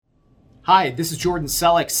Hi, this is Jordan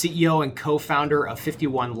Selleck, CEO and co-founder of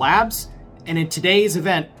 51 Labs. And in today's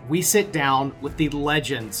event, we sit down with the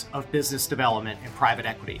legends of business development and private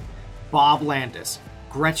equity. Bob Landis,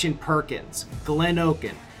 Gretchen Perkins, Glenn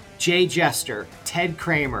Oken, Jay Jester, Ted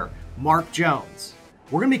Kramer, Mark Jones.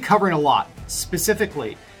 We're going to be covering a lot,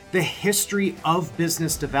 specifically the history of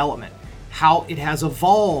business development, how it has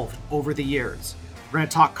evolved over the years. We're going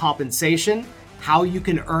to talk compensation, how you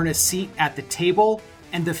can earn a seat at the table,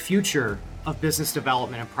 and the future of business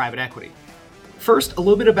development and private equity. First, a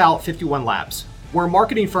little bit about 51 Labs. We're a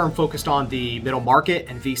marketing firm focused on the middle market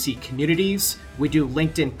and VC communities. We do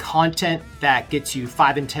LinkedIn content that gets you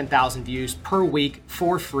 5 and 10,000 views per week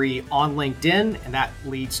for free on LinkedIn, and that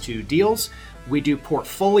leads to deals. We do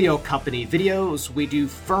portfolio company videos. We do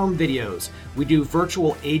firm videos. We do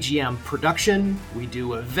virtual AGM production. We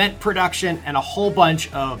do event production and a whole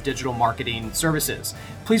bunch of digital marketing services.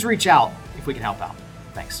 Please reach out if we can help out.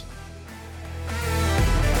 Thanks.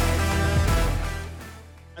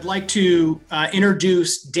 I'd like to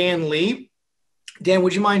introduce Dan Lee. Dan,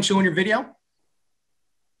 would you mind showing your video? What's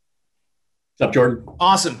up, Jordan?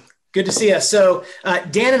 Awesome. Good to see you. So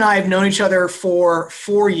Dan and I have known each other for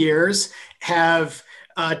 4 years, have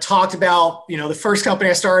talked about, the first company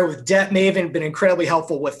I started with, Debt Maven, been incredibly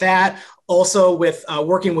helpful with that. Also with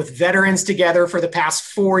working with veterans together for the past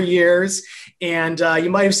 4 years. And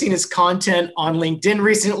you might have seen his content on LinkedIn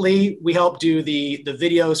recently. We helped do the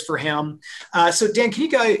videos for him. So Dan, can you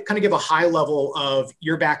kind of give a high level of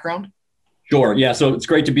your background? Sure. Yeah. So it's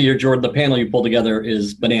great to be here, Jordan. The panel you pulled together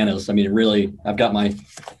is bananas. I mean, really, I've got my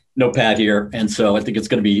notepad here. And so I think it's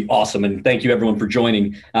going to be awesome. And thank you everyone for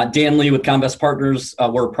joining. Dan Lee with Comvest Partners.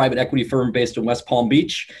 We're a private equity firm based in West Palm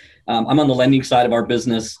Beach. I'm on the lending side of our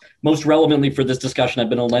business. Most relevantly for this discussion, I've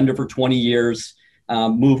been a lender for 20 years,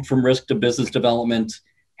 moved from risk to business development,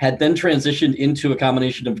 had then transitioned into a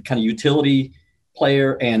combination of kind of utility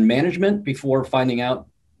player and management before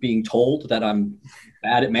being told that I'm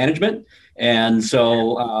bad at management. And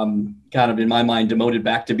so kind of in my mind, demoted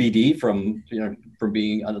back to BD from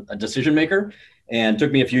being a decision maker, and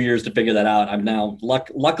took me a few years to figure that out. I'm now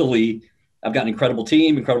luckily, I've got an incredible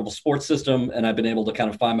team, incredible support system, and I've been able to kind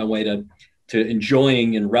of find my way to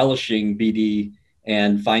enjoying and relishing BD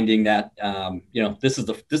and finding that, this is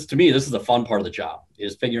the fun part of the job,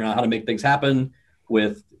 is figuring out how to make things happen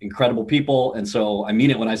with incredible people. And so I mean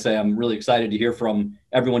it when I say I'm really excited to hear from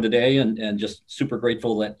everyone today, and just super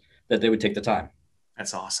grateful that they would take the time.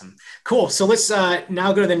 That's awesome. Cool. So let's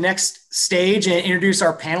now go to the next stage and introduce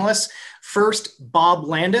our panelists. First, Bob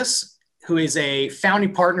Landis, who is a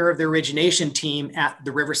founding partner of the origination team at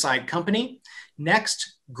the Riverside Company.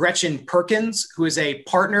 Next, Gretchen Perkins, who is a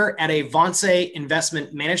partner at Avance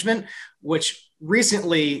Investment Management, which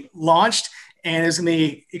recently launched and is going to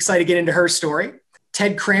be excited to get into her story.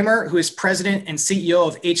 Ted Kramer, who is president and CEO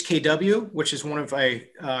of HKW, which is one of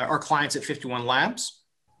our clients at 51 Labs.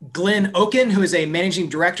 Glenn Oken, who is a managing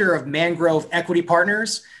director of Mangrove Equity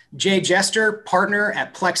Partners. Jay Jester, partner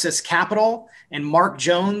at Plexus Capital. And Mark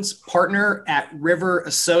Jones, partner at River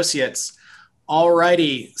Associates. All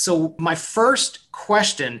righty. So my first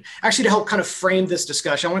question, actually to help kind of frame this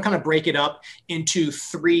discussion, I want to kind of break it up into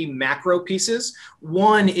 3 macro pieces.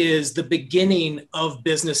 One is the beginning of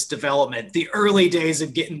business development, the early days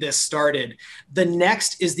of getting this started. The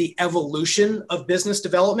next is the evolution of business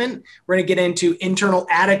development. We're going to get into internal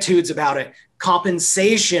attitudes about it,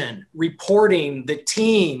 compensation, reporting, the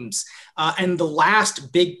teams. And the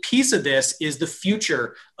last big piece of this is the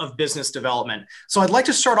future of business development. So I'd like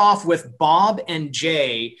to start off with Bob and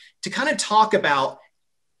Jay to kind of talk about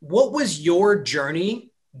what was your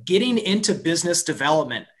journey getting into business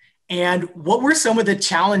development, and what were some of the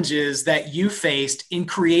challenges that you faced in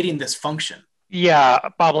creating this function? Yeah,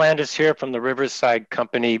 Bob Landis here from the Riverside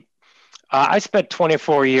Company. I spent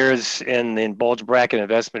 24 years in bulge bracket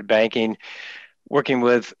investment banking, working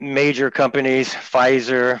with major companies,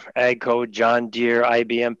 Pfizer, AGCO, John Deere,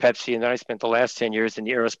 IBM, Pepsi, and then I spent the last 10 years in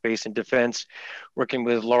the aerospace and defense, working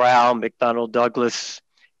with L'Oreal, McDonnell Douglas,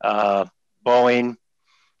 Boeing,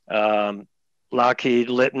 Lockheed,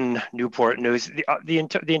 Litton, Newport News, the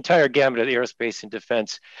entire gamut of the aerospace and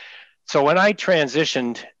defense. So when I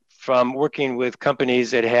transitioned from working with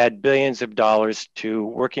companies that had billions of dollars to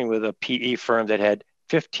working with a PE firm that had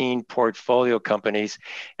 15 portfolio companies,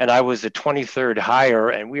 and I was the 23rd hire,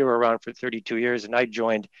 and we were around for 32 years, and I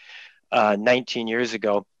joined 19 years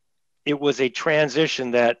ago. It was a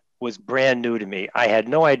transition that was brand new to me. I had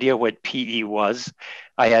no idea what PE was.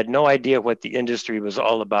 I had no idea what the industry was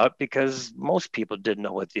all about, because most people didn't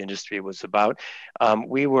know what the industry was about.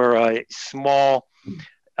 We were a small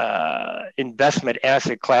investment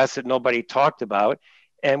asset class that nobody talked about.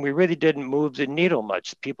 And we really didn't move the needle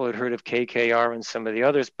much. People had heard of KKR and some of the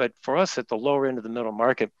others, but for us at the lower end of the middle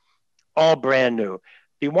market, all brand new.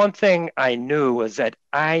 The one thing I knew was that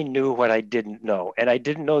I knew what I didn't know, and I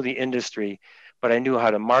didn't know the industry, but I knew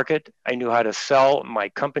how to market. I knew how to sell my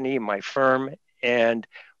company, my firm, and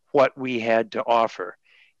what we had to offer.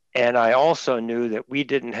 And I also knew that we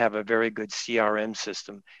didn't have a very good CRM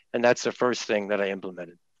system. And that's the first thing that I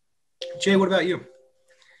implemented. Jay, what about you?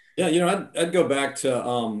 Yeah, I'd go back to,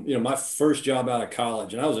 my first job out of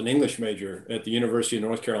college, and I was an English major at the University of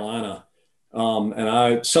North Carolina. And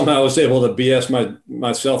I somehow was able to BS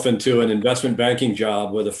myself into an investment banking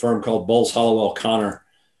job with a firm called Bowles Hollowell Connor,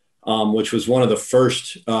 which was one of the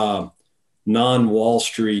first non-Wall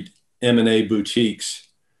Street M&A boutiques,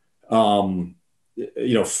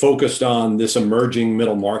 focused on this emerging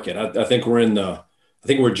middle market. I think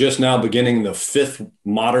we're just now beginning the fifth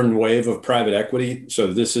modern wave of private equity.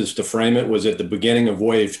 So this is, to frame it, was at the beginning of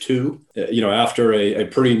wave two. After a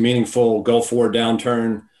pretty meaningful Gulf War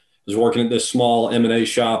downturn, I was working at this small M&A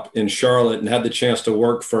shop in Charlotte and had the chance to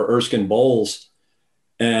work for Erskine Bowles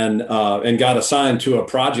and got assigned to a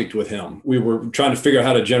project with him. We were trying to figure out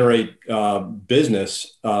how to generate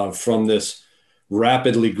business from this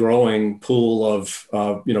rapidly growing pool of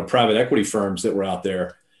private equity firms that were out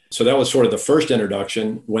there. So that was sort of the first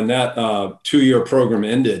introduction. When that 2-year program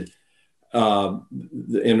ended, what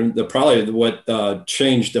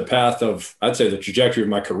changed the path of, I'd say, the trajectory of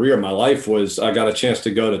my career, my life, was I got a chance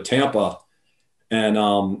to go to Tampa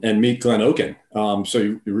and meet Glenn Oken. So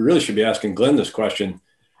you really should be asking Glenn this question.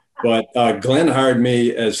 But Glenn hired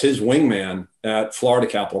me as his wingman at Florida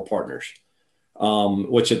Capital Partners,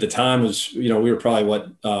 which at the time was, we were probably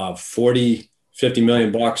 40, 50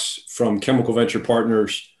 million bucks from Chemical Venture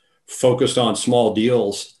Partners, focused on small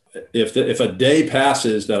deals. If a day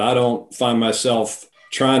passes that I don't find myself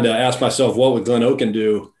trying to ask myself, what would Glenn Oken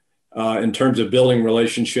do in terms of building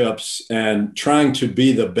relationships and trying to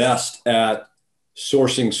be the best at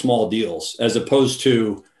sourcing small deals, as opposed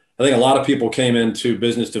to, I think a lot of people came into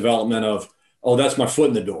business development of, oh, that's my foot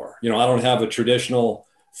in the door. I don't have a traditional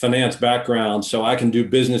finance background, so I can do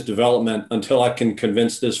business development until I can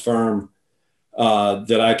convince this firm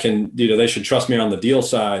that I can, they should trust me on the deal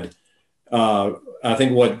side. I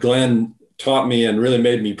think what Glenn taught me and really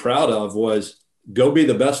made me proud of was, go be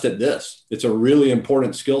the best at this. It's a really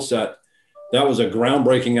important skill set. That was a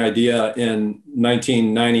groundbreaking idea in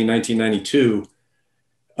 1990, 1992.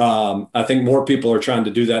 I think more people are trying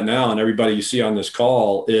to do that now. And everybody you see on this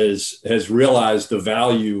call has realized the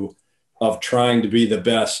value of trying to be the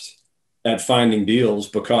best at finding deals,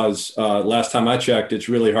 because last time I checked, it's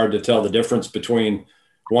really hard to tell the difference between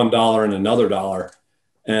 $1 and another dollar.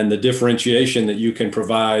 And the differentiation that you can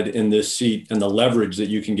provide in this seat and the leverage that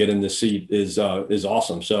you can get in this seat is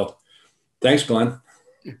awesome. So thanks, Glenn.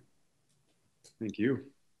 Thank you.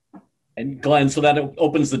 And Glenn, so that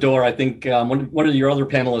opens the door. I think one of your other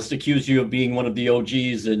panelists accused you of being one of the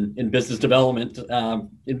OGs in business development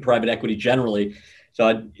in private equity generally. So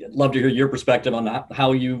I'd love to hear your perspective on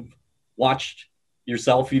how you've watched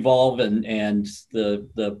yourself evolve and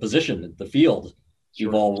the position, the field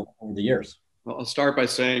evolve over the years. Well, I'll start by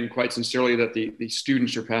saying quite sincerely that the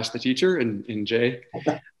students surpassed the teacher in Jay.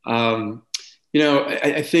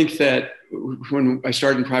 I think that when I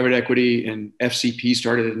started in private equity and FCP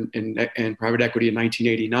started in private equity in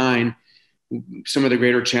 1989, some of the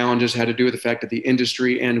greater challenges had to do with the fact that the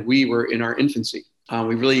industry and we were in our infancy.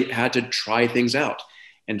 We really had to try things out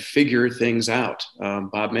and figure things out.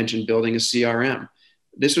 Bob mentioned building a CRM.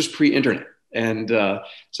 This was pre-internet. And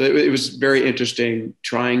so it was very interesting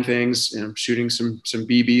trying things, shooting some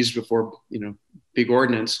BBs before, big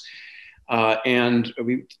ordnance. And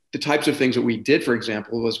the types of things that we did, for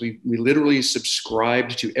example, was we literally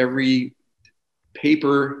subscribed to every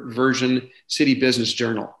paper version City Business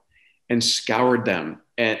Journal and scoured them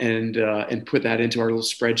and put that into our little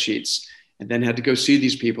spreadsheets, and then had to go see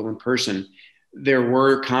these people in person. There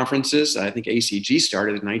were conferences. I think ACG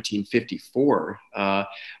started in 1954.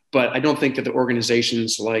 But I don't think that the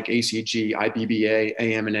organizations like ACG, IBBA,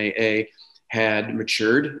 AM, and AA had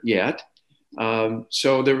matured yet.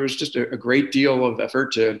 So there was just a great deal of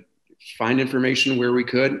effort to find information where we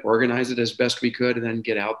could, organize it as best we could, and then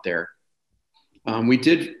get out there. We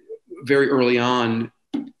did very early on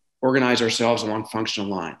organize ourselves along functional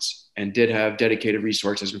lines and did have dedicated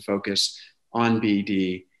resources and focus on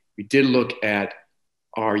BD. We did look at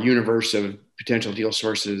our universe of potential deal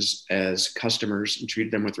sources as customers and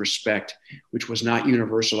treated them with respect, which was not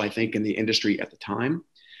universal, I think, in the industry at the time.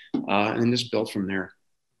 And then just built from there.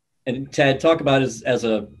 And Ted, talk about as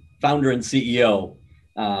a founder and CEO,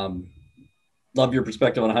 love your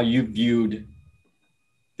perspective on how you viewed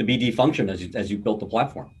the BD function as you built the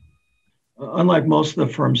platform? Unlike most of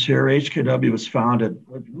the firms here, HKW was founded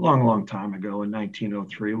a long, long time ago in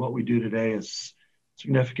 1903. What we do today is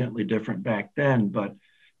significantly different back then. But,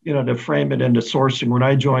 to frame it into sourcing, when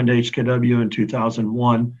I joined HKW in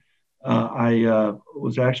 2001, I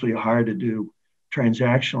was actually hired to do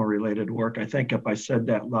transactional related work. I think if I said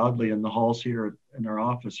that loudly in the halls here in our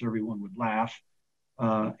office, everyone would laugh.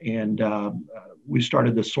 And we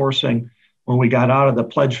started the sourcing when we got out of the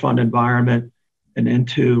pledge fund environment and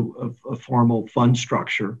into a formal fund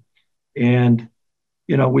structure. And,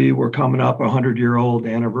 we were coming up 100-year-old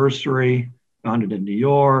anniversary, founded in New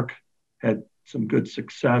York, had some good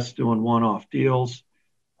success doing one-off deals.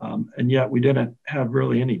 And yet we didn't have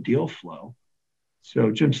really any deal flow.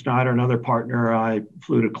 So Jim Snyder, another partner, I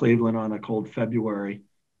flew to Cleveland on a cold February.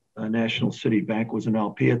 National City Bank was an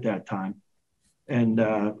LP at that time. And,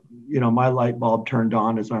 my light bulb turned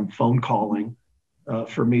on as I'm phone calling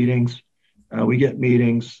for meetings. We get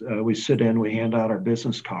meetings, we sit in, we hand out our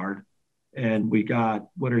business card, and we got,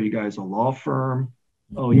 what are you guys, a law firm?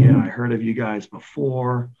 Oh yeah, I heard of you guys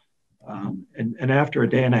before. And after a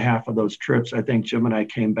day and a half of those trips, I think Jim and I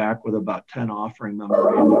came back with about 10 offering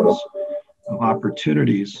memorandums of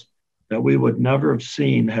opportunities that we would never have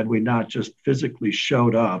seen had we not just physically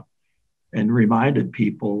showed up and reminded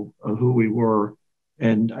people of who we were.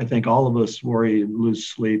 And I think all of us worry and lose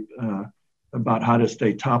sleep about how to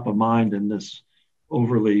stay top of mind in this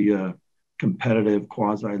overly competitive,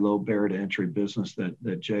 quasi-low barrier to entry business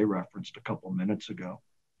that Jay referenced a couple minutes ago.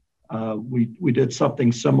 We did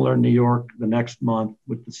something similar in New York the next month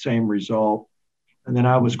with the same result. And then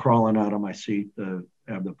I was crawling out of my seat to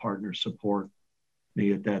have the partners support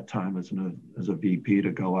me at that time as a VP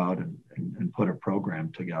to go out and put a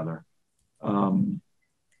program together.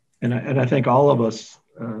 And I think all of us,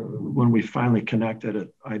 when we finally connected at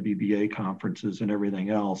IBBA conferences and everything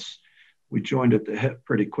else, we joined at the hip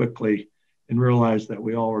pretty quickly and realized that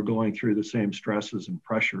we all were going through the same stresses and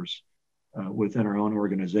pressures within our own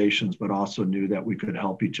organizations, but also knew that we could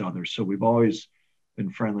help each other. So we've always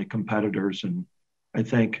been friendly competitors. And I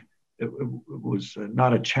think it was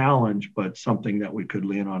not a challenge, but something that we could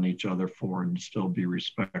lean on each other for and still be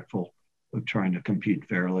respectful of trying to compete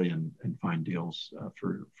fairly and find deals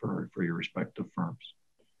for your respective firms.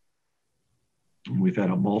 And we've had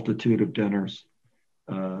a multitude of dinners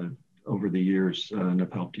over the years and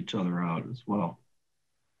have helped each other out as well.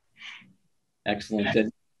 Excellent.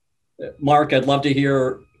 And Mark, I'd love to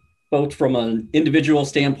hear both from an individual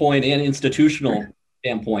standpoint and institutional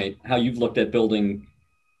standpoint, how you've looked at building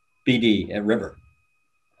BD at River.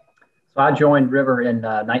 So I joined River in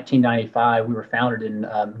 1995. We were founded in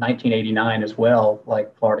 1989 as well,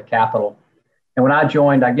 like Florida Capital. And when I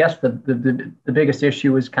joined, I guess the biggest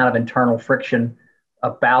issue was kind of internal friction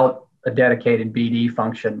about a dedicated BD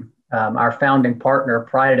function. Our founding partner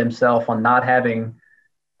prided himself on not having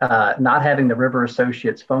the River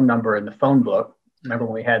Associates phone number in the phone book. Remember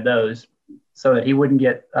when we had those, so that he wouldn't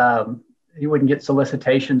get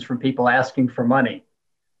solicitations from people asking for money.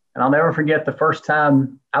 And I'll never forget the first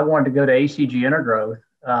time I wanted to go to ACG Intergrowth.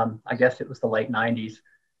 I guess it was the late 90s.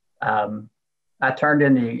 I turned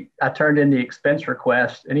in the expense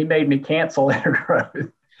request, and he made me cancel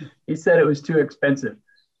Intergrowth. He said it was too expensive.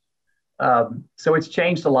 So it's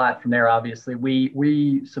changed a lot from there. Obviously,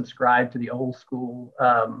 we subscribe to the old school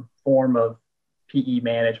form of PE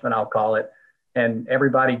management, I'll call it, and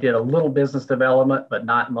everybody did a little business development, but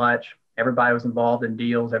not much. Everybody was involved in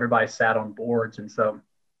deals. Everybody sat on boards, and so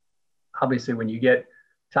obviously, when you get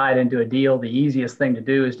tied into a deal, the easiest thing to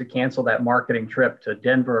do is to cancel that marketing trip to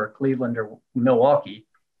Denver or Cleveland or Milwaukee.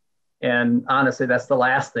 And honestly, that's the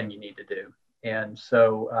last thing you need to do. And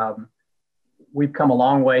so we've come a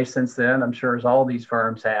long way since then, I'm sure as all these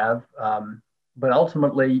firms have. But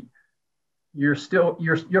ultimately, you're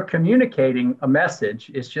communicating a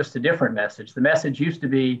message. It's just a different message. The message used to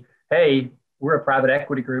be, hey, we're a private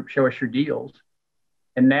equity group, show us your deals.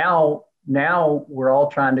 And now we're all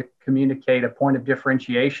trying to communicate a point of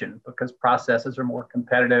differentiation because processes are more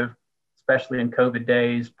competitive, especially in COVID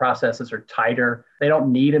days. Processes are tighter. They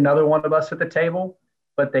don't need another one of us at the table,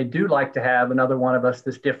 but they do like to have another one of us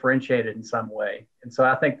that's differentiated in some way. And so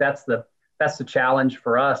I think that's the challenge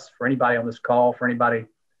for us, for anybody on this call, for anybody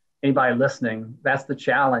listening. That's the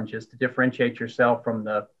challenge, is to differentiate yourself from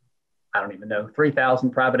the,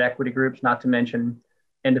 3,000 private equity groups, not to mention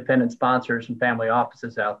independent sponsors and family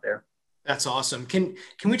offices out there. That's awesome. Can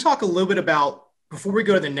we talk a little bit about, before we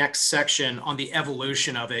go to the next section on the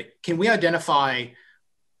evolution of it, can we identify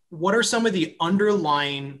what are some of the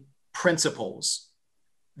underlying principles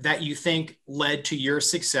that you think led to your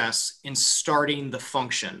success in starting the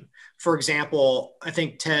function For example, I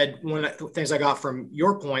think, Ted, one of the things I got from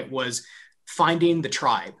your point was finding the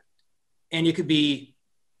tribe. And you could be,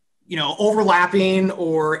 overlapping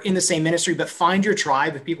or in the same ministry, but find your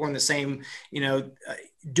tribe if people are in the same,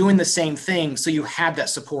 doing the same thing. So you have that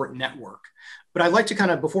support network. But I'd like to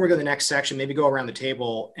kind of, before we go to the next section, maybe go around the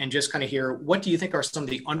table and just kind of hear, what do you think are some of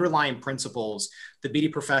the underlying principles the BD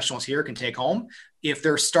professionals here can take home if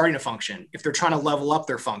they're starting to function, if they're trying to level up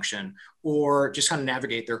their function, or just kind of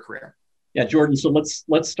navigate their career? Yeah, Jordan. So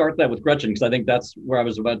let's start that with Gretchen, because I think that's where I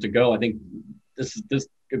was about to go. I think this is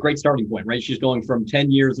a great starting point, right? She's going from 10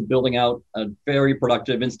 years of building out a very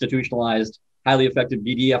productive, institutionalized, highly effective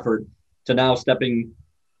BD effort to now stepping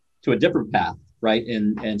to a different path, right?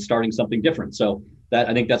 And starting something different. So that,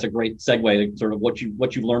 I think that's a great segue to sort of what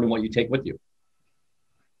you've learned and what you take with you.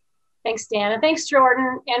 Thanks, Dan. And thanks,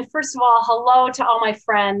 Jordan. And first of all, hello to all my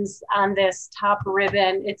friends on this top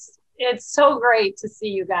ribbon. It's so great to see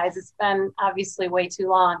you guys. It's been obviously way too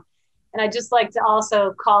long. And I'd just like to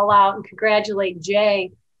also call out and congratulate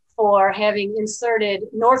Jay for having inserted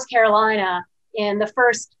North Carolina in the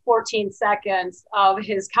first 14 seconds of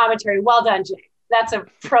his commentary. Well done, Jay. That's a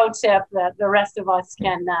pro tip that the rest of us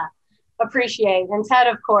can appreciate. And Ted,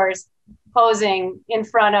 of course, posing in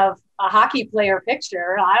front of a hockey player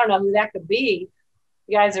picture. I don't know who that could be.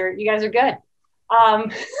 You guys are good.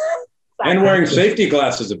 And wearing safety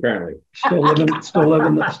glasses, apparently. Still living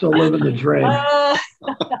the dream.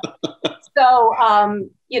 So,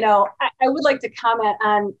 I would like to comment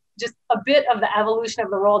on just a bit of the evolution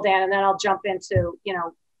of the role, Dan, and then I'll jump into,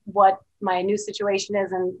 what my new situation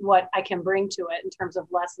is and what I can bring to it in terms of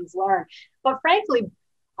lessons learned. But frankly,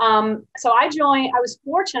 so I was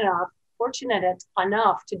fortunate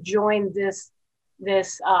enough to join this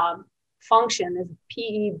function, this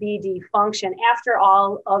PEBD function, after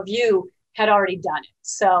all of you had already done it.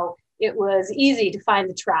 So it was easy to find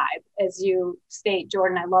the tribe, as you state,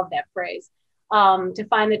 Jordan. I love that phrase. To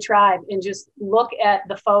find the tribe and just look at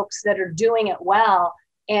the folks that are doing it well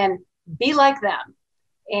and be like them.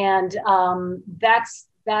 And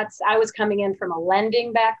I was coming in from a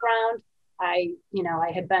lending background. I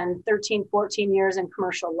had been 13, 14 years in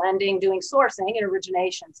commercial lending, doing sourcing and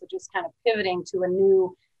origination. So just kind of pivoting to a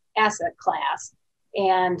new asset class.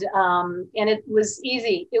 And it was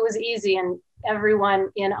easy. It was easy. And everyone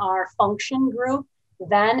in our function group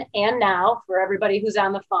then and now, for everybody who's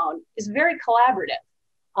on the phone, is very collaborative,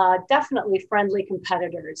 definitely friendly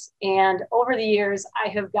competitors. And over the years, I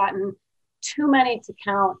have gotten too many to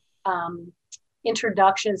count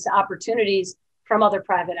introductions to opportunities from other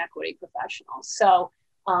private equity professionals. So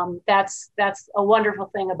that's a wonderful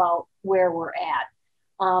thing about where we're at.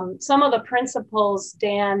 Some of the principles,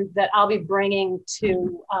 Dan, that I'll be bringing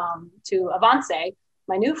to Avance,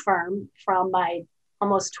 my new firm, from my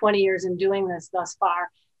almost 20 years in doing this thus far,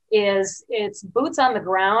 is it's boots on the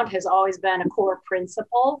ground has always been a core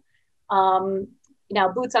principle. Now,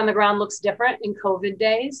 boots on the ground looks different in COVID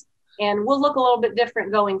days, and will look a little bit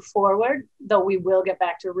different going forward, though we will get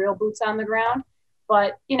back to real boots on the ground.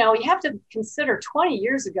 But, you have to consider 20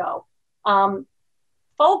 years ago,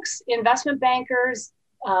 folks, investment bankers,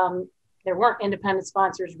 there weren't independent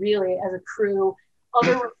sponsors really as a crew,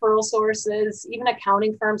 other referral sources, even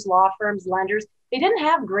accounting firms, law firms, lenders, they didn't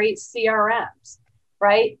have great CRMs,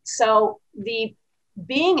 right? So the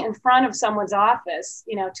being in front of someone's office,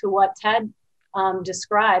 to what Ted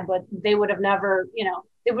described, but they would have never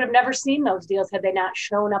seen those deals had they not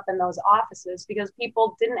shown up in those offices, because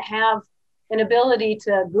people didn't have an ability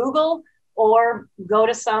to Google or go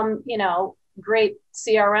to some, great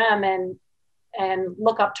CRM and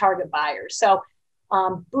look up target buyers. So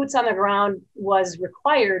boots on the ground was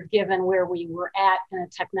required given where we were at in a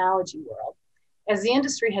technology world. As the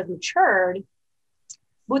industry has matured,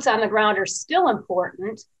 boots on the ground are still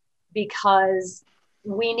important, because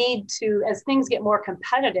we need to, as things get more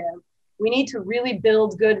competitive, we need to really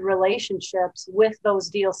build good relationships with those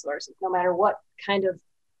deal sources, no matter what kind of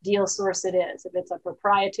deal source it is. If it's a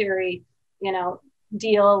proprietary,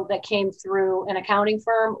 deal that came through an accounting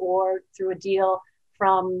firm or through a deal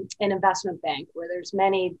from an investment bank where there's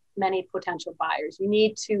many, many potential buyers,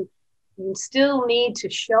 you still need to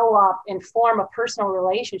show up and form a personal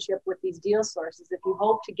relationship with these deal sources if you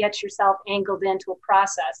hope to get yourself angled into a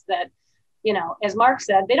process that, as Mark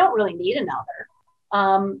said, they don't really need another.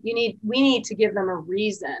 We need to give them a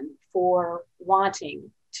reason for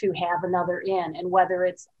wanting to have another in, and whether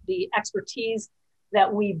it's the expertise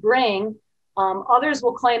that we bring, others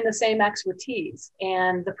will claim the same expertise,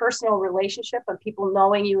 and the personal relationship and people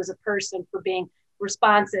knowing you as a person for being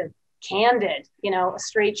responsive, candid, a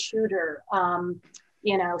straight shooter,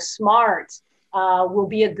 smart, will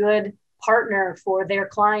be a good partner for their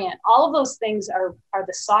client. All of those things are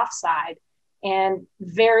the soft side and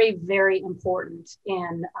very, very important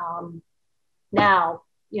in now,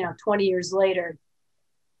 20 years later,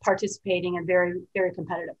 participating in very, very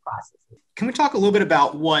competitive processes. Can we talk a little bit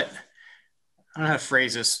about I don't know how to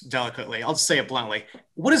phrase this delicately. I'll just say it bluntly.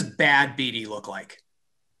 What does bad BD look like?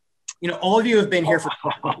 All of you have been here for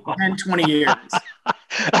 10, 20 years.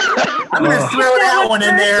 I'm going to throw that one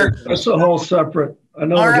in there. That's a whole separate. I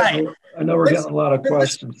know we're getting a lot of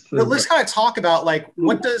questions. But let's kind of talk about and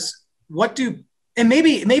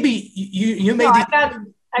maybe you made I got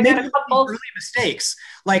a couple early mistakes.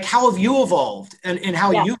 Like, how have you evolved and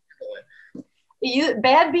how you handle it?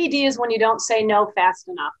 Bad BD is when you don't say no fast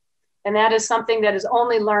enough. And that is something that is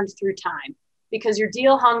only learned through time, because you're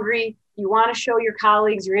deal hungry. You want to show your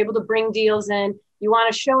colleagues you're able to bring deals in. You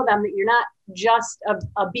want to show them that you're not just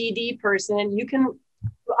a BD person. You can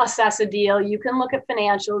assess a deal. You can look at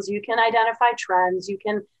financials. You can identify trends. You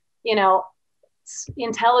can,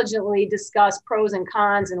 intelligently discuss pros and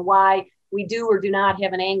cons and why we do or do not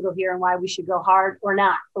have an angle here and why we should go hard or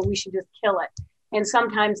not, or we should just kill it. And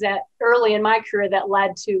sometimes that early in my career, that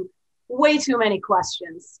led to way too many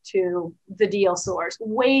questions to the deal source,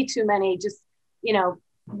 way too many things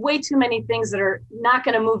that are not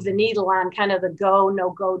going to move the needle on kind of the go, no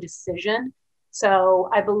go decision. So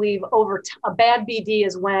I believe a bad BD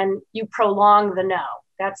is when you prolong the no.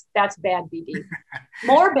 That's bad BD.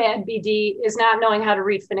 More bad BD is not knowing how to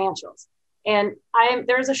read financials. And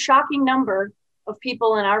there's a shocking number of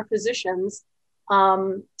people in our positions,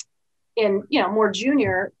 more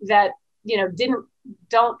junior, that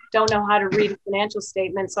don't know how to read a financial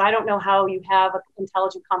statement. So I don't know how you have an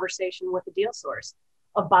intelligent conversation with a deal source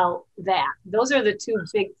about that. Those are the two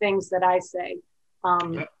big things that I say.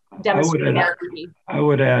 Demonstrate bad BD. I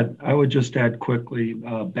would just add quickly,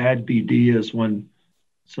 bad BD is when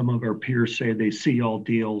some of our peers say they see all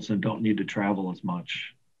deals and don't need to travel as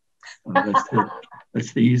much.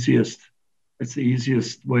 That's the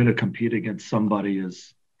easiest way to compete against somebody,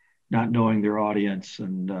 is not knowing their audience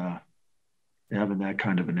and having that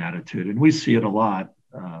kind of an attitude. And we see it a lot.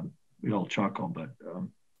 We all chuckle, but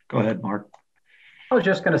go ahead, Mark. I was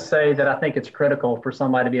just going to say that I think it's critical for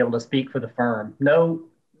somebody to be able to speak for the firm. Know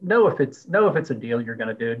if it's a deal you're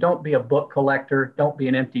going to do. Don't be a book collector. Don't be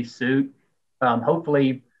an empty suit.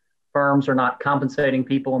 Hopefully firms are not compensating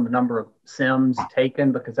people on the number of SIMs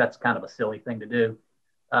taken, because that's kind of a silly thing to do.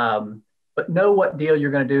 But know what deal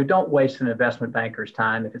you're going to do. Don't waste an investment banker's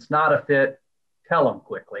time. If it's not a fit, tell them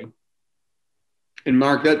quickly. And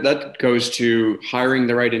Mark, that goes to hiring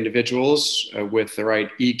the right individuals with the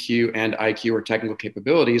right EQ and IQ or technical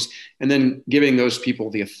capabilities, and then giving those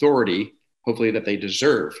people the authority, hopefully, that they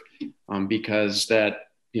deserve, because that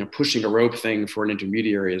pushing a rope thing for an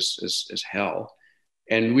intermediary is hell.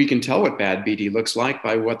 And we can tell what bad BD looks like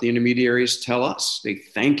by what the intermediaries tell us. They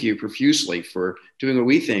thank you profusely for doing what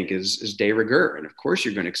we think is de rigueur. And of course,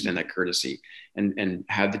 you're going to extend that courtesy and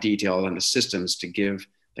have the detail and the systems to give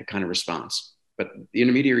that kind of response. But the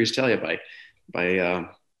intermediaries tell you by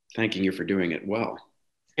thanking you for doing it well.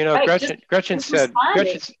 Gretchen said,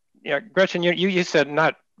 you said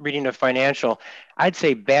not reading a financial. I'd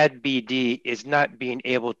say bad BD is not being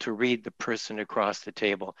able to read the person across the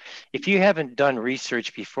table. If you haven't done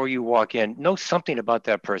research before you walk in, know something about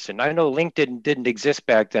that person. I know LinkedIn didn't exist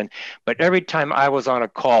back then, but every time I was on a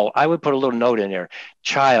call, I would put a little note in there: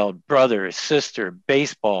 child, brother, sister,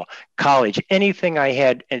 baseball, college, anything I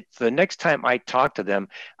had. And the next time I talked to them,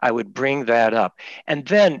 I would bring that up. And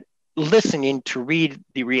then listening to read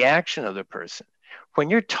the reaction of the person. When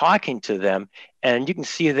you're talking to them and you can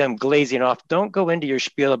see them glazing off, don't go into your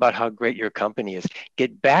spiel about how great your company is.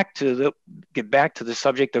 Get back to the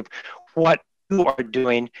subject of what you are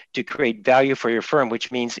doing to create value for your firm, which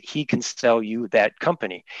means he can sell you that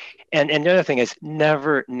company. And the other thing is,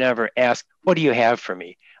 never ask, what do you have for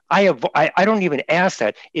me? I don't even ask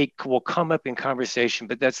that. It will come up in conversation,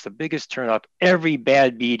 but that's the biggest turnoff. Every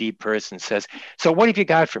bad BD person says, so what have you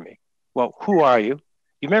got for me? Well, who are you?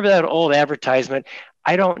 You remember that old advertisement?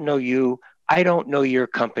 I don't know you. I don't know your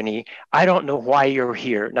company. I don't know why you're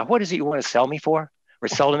here. Now, what is it you want to sell me for or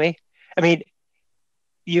sell to me? I mean,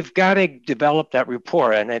 you've got to develop that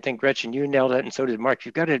rapport. And I think, Gretchen, you nailed it, and so did Mark.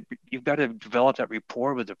 You've got to develop that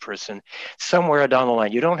rapport with the person somewhere down the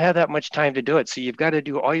line. You don't have that much time to do it. So you've got to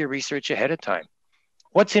do all your research ahead of time.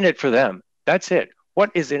 What's in it for them? That's it.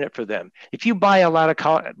 What is in it for them? If you buy a lot of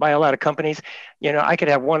companies, I could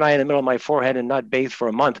have one eye in the middle of my forehead and not bathe for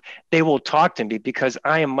a month. They will talk to me because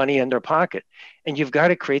I am money in their pocket. And you've got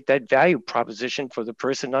to create that value proposition for the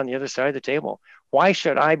person on the other side of the table. Why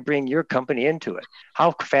should I bring your company into it?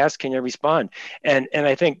 How fast can you respond? And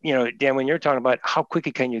I think, you know, Dan, when you're talking about how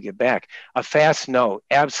quickly can you get back, a fast no,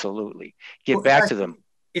 absolutely. Get back to them.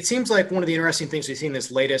 It seems like one of the interesting things we've seen in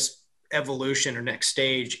this latest evolution or next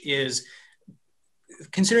stage is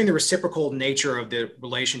considering the reciprocal nature of the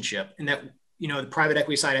relationship, and that, you know, the private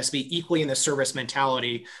equity side has to be equally in the service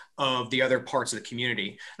mentality of the other parts of the community.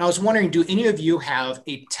 And I was wondering, do any of you have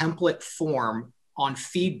a template form on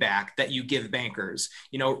feedback that you give bankers?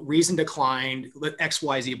 You know, reason declined,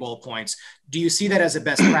 XYZ bullet points. Do you see that as a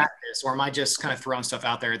best practice, or am I just kind of throwing stuff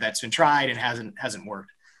out there that's been tried and hasn't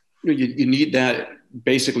worked? You need that.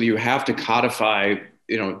 Basically, you have to codify,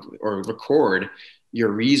 you know, or record your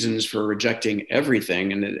reasons for rejecting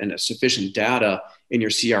everything and a sufficient data in your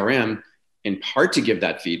CRM, in part to give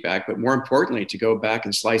that feedback, but more importantly, to go back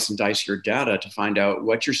and slice and dice your data to find out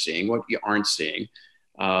what you're seeing, what you aren't seeing,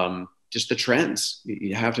 just the trends.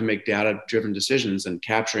 You have to make data-driven decisions, and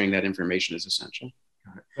capturing that information is essential.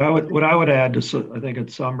 What I would add to, I think, in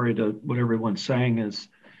summary to what everyone's saying is,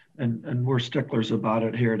 and we're sticklers about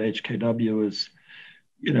it here at HKW, is,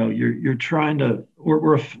 you know, you're trying to,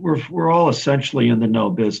 we're all essentially in the no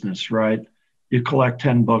business, right? You collect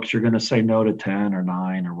 10 books, you're going to say no to 10 or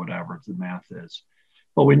 9 or whatever the math is,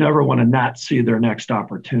 but we never want to not see their next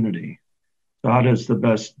opportunity. So how does the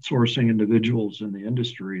best sourcing individuals in the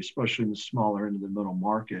industry, especially in the smaller end of the middle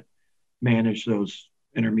market, manage those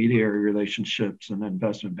intermediary relationships and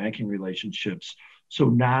investment banking relationships, so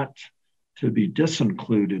not to be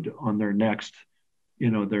disincluded on their next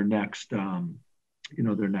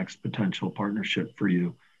potential partnership for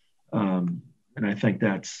you. And I think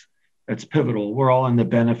that's pivotal. We're all in the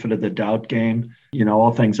benefit of the doubt game. You know,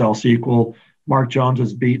 all things else equal, Mark Jones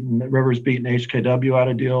Rivers beaten HKW out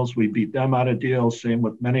of deals. We beat them out of deals. Same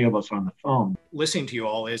with many of us on the phone. Listening to you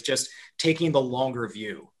all is just taking the longer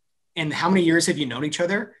view. And how many years have you known each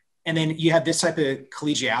other? And then you have this type of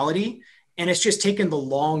collegiality, and it's just taking the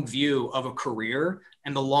long view of a career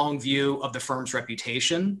and the long view of the firm's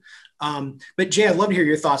reputation. But Jay, I'd love to hear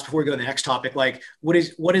your thoughts before we go to the next topic. Like, what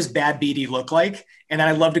does bad BD look like? And then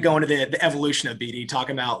I'd love to go into the evolution of BD,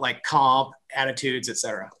 talking about like comp, attitudes, et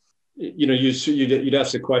cetera. You know, you'd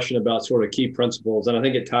ask the question about sort of key principles, and I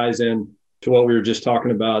think it ties in to what we were just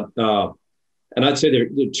talking about. And I'd say there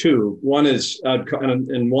are two. One is,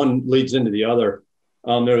 and one leads into the other.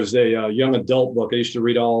 There was a young adult book. I used to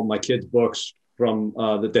read all my kids' books from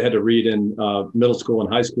that they had to read in middle school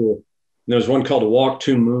and high school. And there was one called "Walk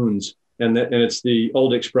Two Moons," and it's the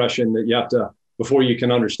old expression that you have to, before you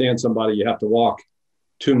can understand somebody, you have to walk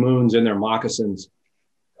 2 moons in their moccasins.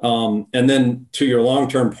 And then to your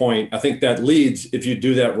long-term point, I think that leads, if you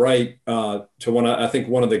do that right, to I think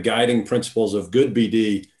one of the guiding principles of good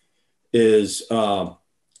BD is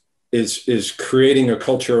creating a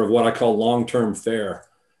culture of what I call long-term fare.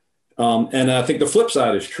 And I think the flip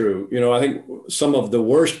side is true. You know, I think some of the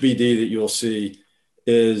worst BD that you'll see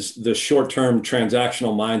is the short-term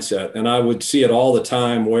transactional mindset. And I would see it all the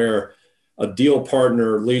time where a deal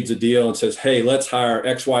partner leads a deal and says, hey, let's hire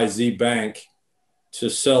XYZ Bank to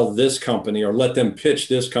sell this company, or let them pitch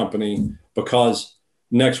this company because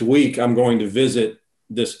next week I'm going to visit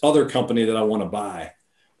this other company that I want to buy.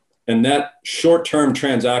 And that short-term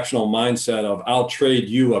transactional mindset of I'll trade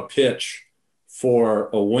you a pitch for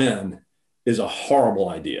a win is a horrible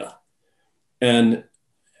idea. And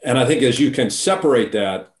I think as you can separate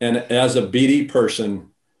that, and as a BD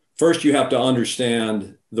person, first you have to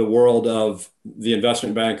understand the world of the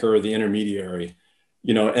investment banker or the intermediary.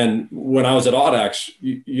 You know, and when I was at Audax,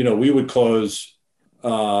 you know, we would close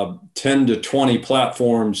 10 to 20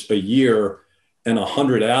 platforms a year and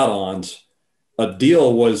 100 add-ons. A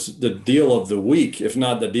deal was the deal of the week, if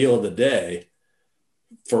not the deal of the day.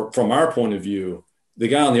 From our point of view, the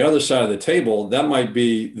guy on the other side of the table, that might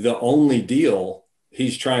be the only deal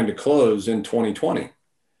he's trying to close in 2020.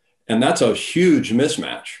 And that's a huge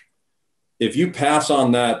mismatch. If you pass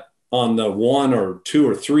on that, on the 1 or 2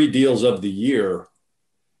 or 3 deals of the year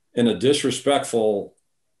in a disrespectful,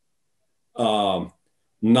 not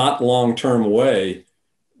long-term way,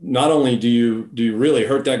 not only do you really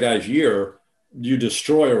hurt that guy's year, you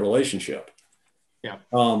destroy a relationship. Yeah.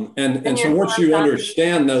 And so once you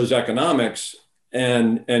understand those economics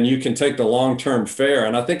and you can take the long-term fare,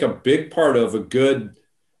 and I think a big part of a good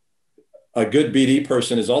BD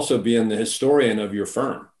person is also being the historian of your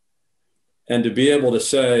firm, and to be able to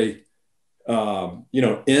say, you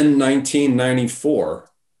know, in 1994,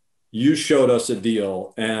 you showed us a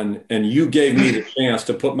deal and you gave me the chance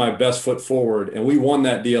to put my best foot forward, and we won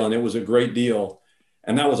that deal, and it was a great deal.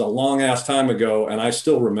 And that was a long ass time ago. And I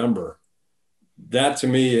still remember that to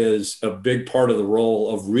me is a big part of the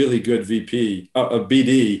role of really good of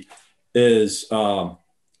BD is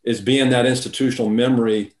being that institutional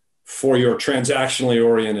memory for your transactionally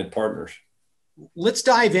oriented partners. Let's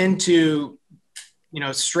dive into,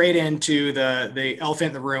 straight into the elephant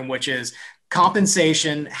in the room, which is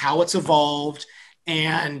compensation, how it's evolved,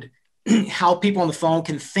 and how people on the phone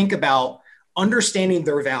can think about understanding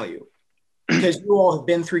their value. Because you all have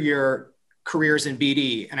been through your careers in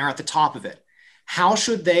BD and are at the top of it. How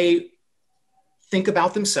should they think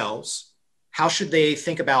about themselves? How should they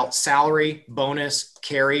think about salary, bonus,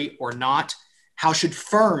 carry, or not? How should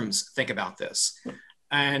firms think about this?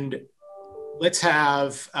 And let's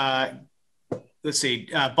have, Bob,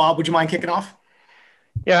 would you mind kicking off?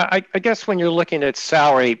 Yeah, I guess when you're looking at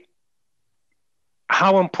salary,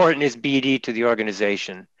 how important is BD to the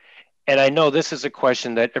organization? And I know this is a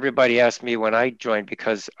question that everybody asked me when I joined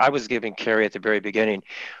because I was giving carry at the very beginning.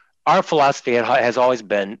 Our philosophy has always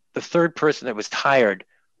been the third person that was hired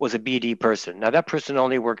was a BD person. Now that person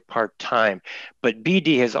only worked part-time, but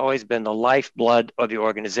BD has always been the lifeblood of the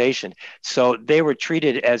organization. So they were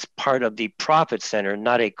treated as part of the profit center,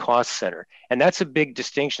 not a cost center. And that's a big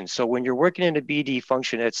distinction. So when you're working in a BD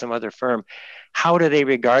function at some other firm, how do they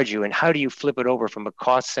regard you and how do you flip it over from a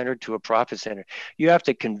cost center to a profit center? You have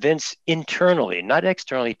to convince internally, not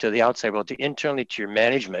externally to the outside world, to internally to your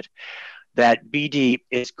management that BD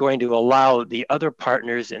is going to allow the other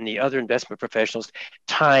partners and the other investment professionals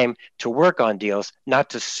time to work on deals, not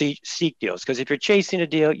to seek deals. Because if you're chasing a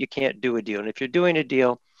deal, you can't do a deal. And if you're doing a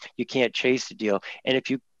deal, you can't chase a deal. And if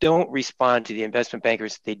you don't respond to the investment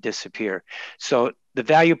bankers, they disappear. So the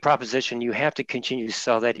value proposition, you have to continue to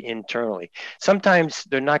sell that internally. Sometimes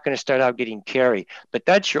they're not going to start out getting carry, but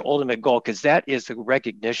that's your ultimate goal because that is the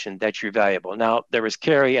recognition that you're valuable. Now, there is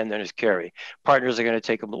carry and then there's carry. Partners are going to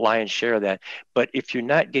take a lion's share of that. But if you're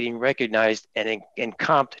not getting recognized and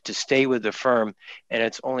comped to stay with the firm and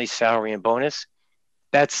it's only salary and bonus,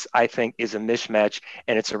 that's, I think, is a mismatch.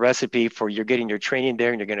 And it's a recipe for you're getting your training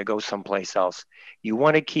there and you're going to go someplace else. You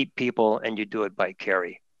want to keep people and you do it by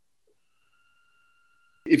carry.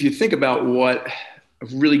 If you think about what a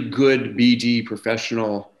really good BD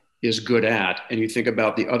professional is good at, and you think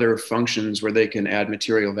about the other functions where they can add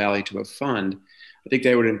material value to a fund, I think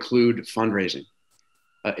they would include fundraising.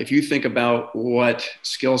 If you think about what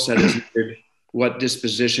skill set is needed, what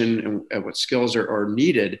disposition and what skills are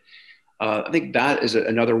needed, I think that is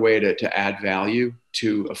another way to add value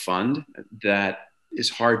to a fund that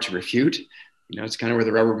is hard to refute. It's kind of where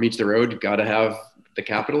the rubber meets the road. You've got to have the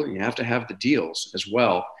capital, and you have to have the deals as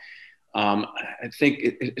well. I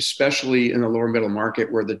think especially in the lower middle market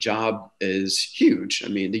where the job is huge. I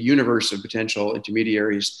mean, the universe of potential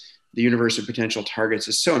intermediaries, the universe of potential targets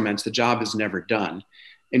is so immense. The job is never done.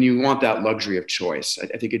 And you want that luxury of choice.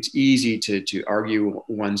 I think it's easy to argue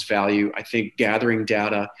one's value. I think gathering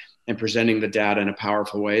data and presenting the data in a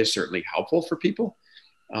powerful way is certainly helpful for people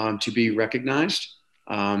to be recognized.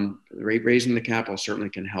 Raising the capital certainly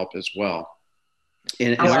can help as well.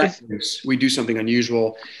 In our case, we do something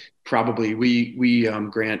unusual. Probably we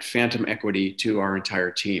grant phantom equity to our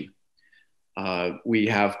entire team. We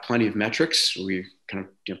have plenty of metrics. We kind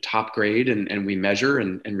of top grade and we measure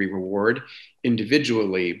and we reward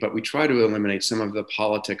individually, but we try to eliminate some of the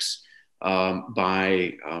politics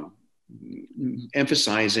by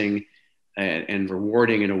emphasizing and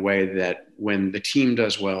rewarding in a way that when the team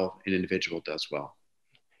does well, an individual does well.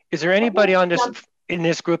 Is there anybody in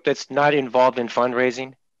this group that's not involved in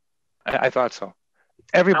fundraising? I thought so.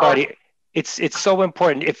 Everybody, it's so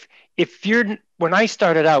important. When I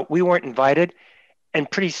started out, we weren't invited, and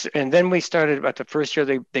then we started about the first year.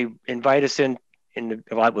 They invite us in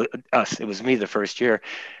us. It was me the first year,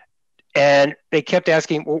 and they kept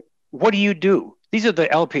asking, "Well, what do you do? These are the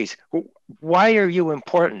LPs. Why are you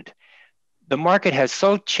important?" The market has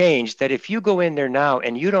so changed that if you go in there now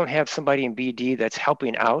and you don't have somebody in BD that's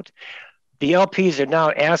helping out, the LPs are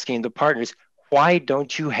now asking the partners, why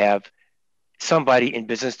don't you have somebody in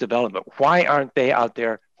business development? Why aren't they out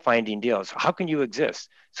there finding deals? How can you exist?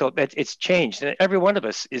 So it's changed. And every one of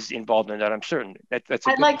us is involved in that, I'm certain. That's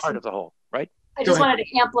a big part of the whole, right? I just wanted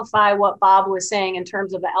to amplify what Bob was saying in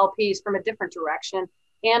terms of the LPs from a different direction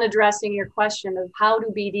and addressing your question of how do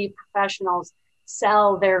BD professionals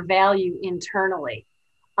sell their value internally.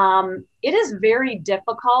 It is very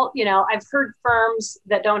difficult. I've heard firms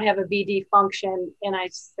that don't have a BD function, and I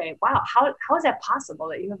say, wow, how is that possible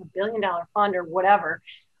that you have $1 billion fund or whatever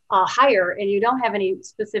hire and you don't have any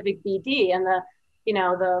specific BD? And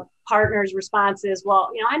the partner's response is, well,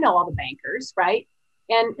 I know all the bankers, right?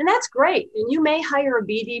 And that's great. And you may hire a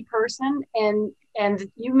BD person and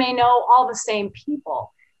you may know all the same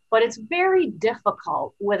people. but it's very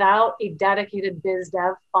difficult without a dedicated biz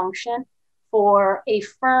dev function for a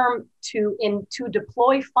firm to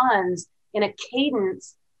deploy funds in a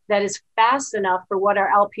cadence that is fast enough for what our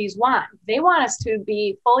LPs want. They want us to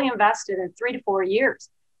be fully invested in 3 to 4 years.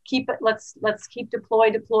 Let's keep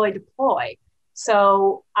deploy.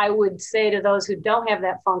 So I would say to those who don't have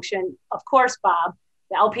that function, of course, Bob,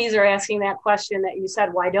 the LPs are asking that question that you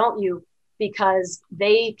said, why don't you? Because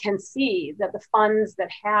they can see that the funds that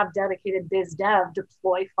have dedicated biz dev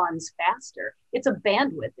deploy funds faster. It's a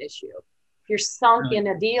bandwidth issue. If you're sunk in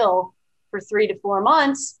a deal for 3 to 4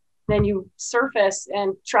 months, then you surface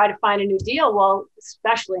and try to find a new deal. Well,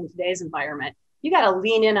 especially in today's environment, you got to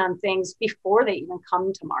lean in on things before they even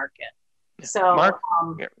come to market. So,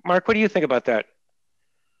 Mark, what do you think about that?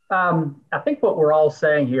 I think what we're all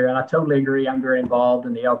saying here, and I totally agree, I'm very involved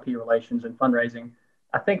in the LP relations and fundraising.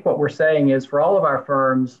 I think what we're saying is for all of our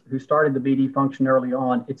firms who started the BD function early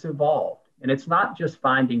on, it's evolved. And it's not just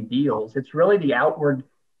finding deals, it's really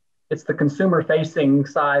it's the consumer facing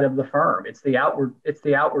side of the firm. It's the outward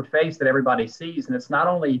face that everybody sees. And it's not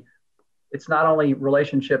only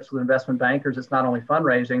relationships with investment bankers, it's not only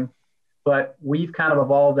fundraising, but we've kind of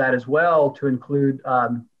evolved that as well to include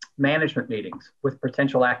management meetings with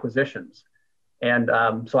potential acquisitions. And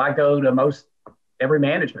so I go to every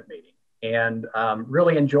management meeting and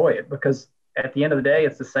really enjoy it, because at the end of the day,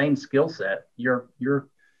 it's the same skill set. You're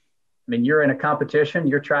in a competition,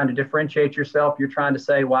 you're trying to differentiate yourself. You're trying to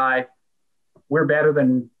say why we're better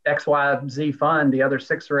than XYZ fund, the other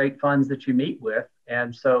 6 or 8 funds that you meet with.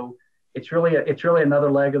 And so it's really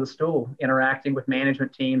another leg of the stool, interacting with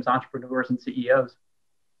management teams, entrepreneurs, and CEOs.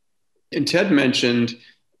 And Ted mentioned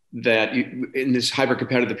that in this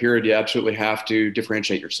hyper-competitive period, you absolutely have to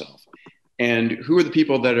differentiate yourself. And who are the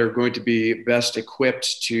people that are going to be best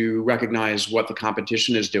equipped to recognize what the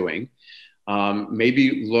competition is doing?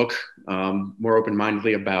 Maybe look more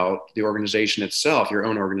open-mindedly about the organization itself, your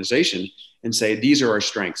own organization, and say, these are our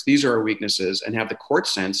strengths, these are our weaknesses, and have the court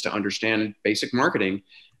sense to understand basic marketing.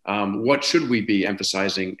 What should we be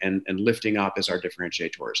emphasizing and lifting up as our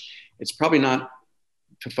differentiators? It's probably not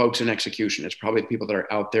to folks in execution. It's probably people that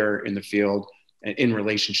are out there in the field and in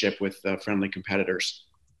relationship with friendly competitors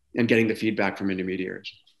and getting the feedback from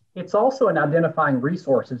intermediaries. It's also in identifying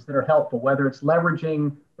resources that are helpful, whether it's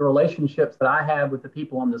leveraging the relationships that I have with the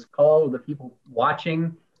people on this call, or the people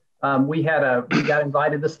watching. We got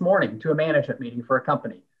invited this morning to a management meeting for a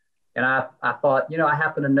company. And I thought, I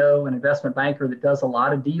happen to know an investment banker that does a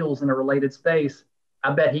lot of deals in a related space.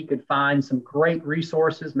 I bet he could find some great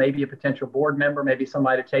resources, maybe a potential board member, maybe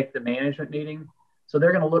somebody to take the management meeting. So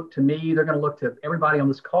they're going to look to me, they're going to look to everybody on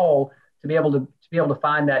this call to be able to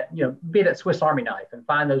find that, be that Swiss Army knife and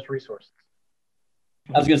find those resources.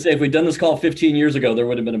 I was going to say, if we'd done this call 15 years ago, there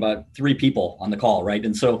would have been about 3 people on the call, right?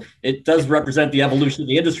 And so it does represent the evolution of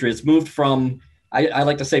the industry. It's moved from, I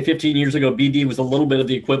like to say 15 years ago, BD was a little bit of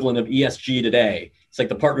the equivalent of ESG today. It's like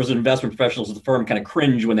the partners and investment professionals of the firm kind of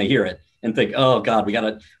cringe when they hear it and think, oh God, we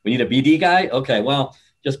need a BD guy. Okay, well,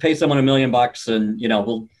 just pay someone $1 million and,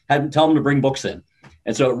 we'll tell them to bring books in.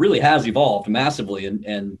 And so it really has evolved massively.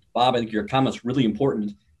 And Bob, I think your comment's really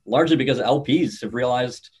important, largely because LPs have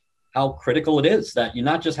realized how critical it is that you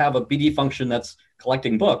not just have a BD function that's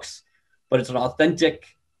collecting books, but it's an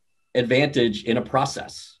authentic advantage in a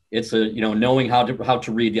process. It's knowing how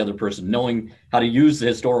to read the other person, knowing how to use the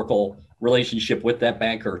historical relationship with that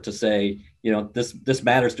banker to say, this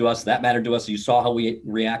matters to us, that mattered to us. You saw how we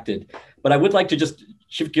reacted. But I would like to just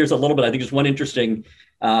shift gears a little bit. I think it's one interesting,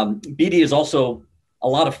 BD is also a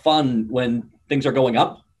lot of fun when things are going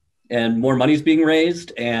up and more money's being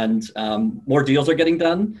raised and more deals are getting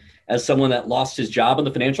done. As someone that lost his job in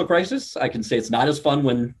the financial crisis, I can say it's not as fun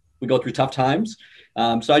when we go through tough times.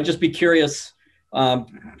 So I'd just be curious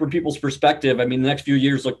from people's perspective. I mean, the next few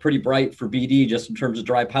years look pretty bright for BD just in terms of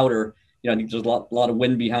dry powder. I think there's a lot of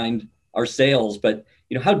wind behind our sails, but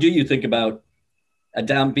how do you think about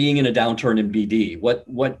being in a downturn in BD?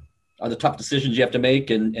 What are the tough decisions you have to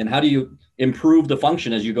make, and how do you improve the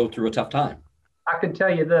function as you go through a tough time? I can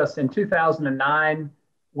tell you this: in 2009,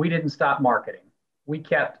 we didn't stop marketing. We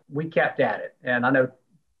kept at it. And I know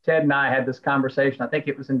Ted and I had this conversation. I think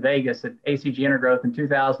it was in Vegas at ACG Intergrowth in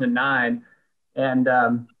 2009. And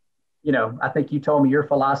I think you told me your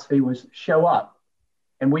philosophy was show up,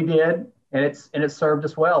 and we did, and it served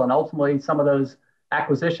us well. And ultimately, some of those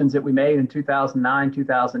acquisitions that we made in 2009,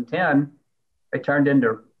 2010, they turned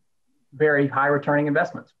into very high returning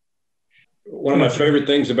investments. One of my favorite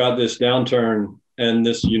things about this downturn and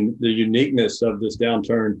the uniqueness of this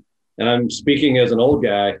downturn, and I'm speaking as an old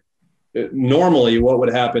guy, normally what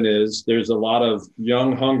would happen is there's a lot of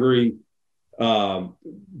young, hungry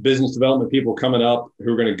business development people coming up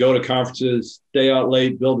who are going to go to conferences, stay out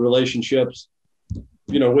late, build relationships,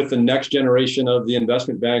 with the next generation of the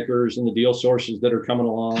investment bankers and the deal sources that are coming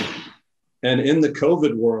along. And in the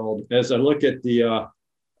COVID world, as I look at the,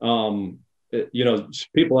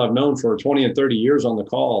 people I've known for 20 and 30 years on the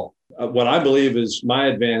call, what I believe is my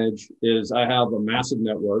advantage is I have a massive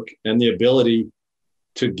network and the ability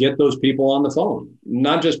to get those people on the phone,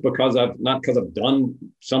 not because I've done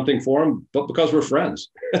something for them, but because we're friends.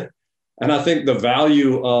 And I think the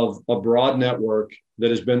value of a broad network that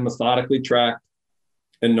has been methodically tracked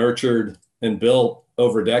and nurtured and built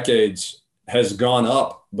over decades has gone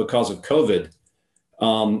up because of COVID.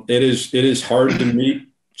 It is hard to meet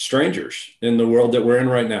strangers in the world that we're in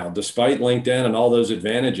right now, despite LinkedIn and all those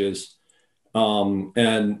advantages. It's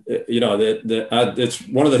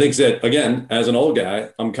one of the things that, again, as an old guy,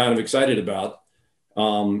 I'm kind of excited about,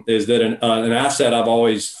 is that an asset I've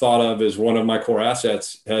always thought of as one of my core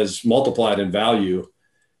assets has multiplied in value.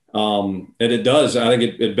 And it does. I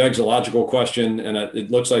think it begs a logical question. And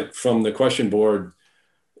it looks like from the question board,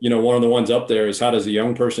 one of the ones up there is, how does a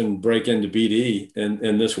young person break into BD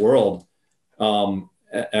in this world?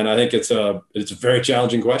 And I think it's a very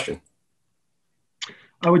challenging question.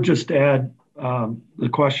 I would just add the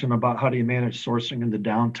question about how do you manage sourcing in the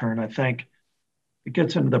downturn. I think it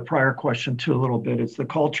gets into the prior question too a little bit. It's the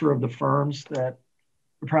culture of the firms, that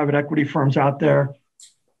the private equity firms out there,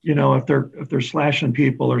 if they're slashing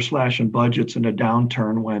people or slashing budgets in a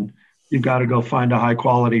downturn, when you've got to go find a high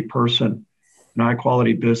quality person, an high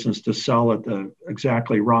quality business to sell at the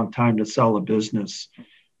exactly wrong time to sell a business,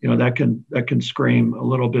 that can scream a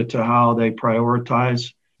little bit to how they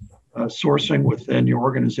prioritize sourcing within your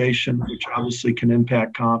organization, which obviously can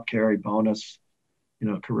impact comp, carry, bonus,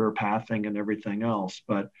 career pathing and everything else.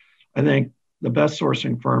 But I think the best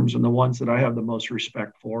sourcing firms and the ones that I have the most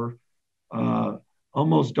respect for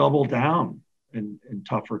almost double down in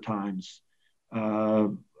tougher times.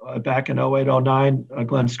 Back in 08, 09,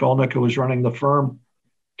 Glenn Skolnick, who was running the firm,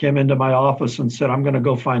 came into my office and said, I'm going to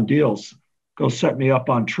go find deals. Go set me up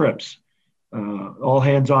on trips. All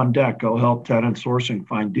hands on deck, go help tenant sourcing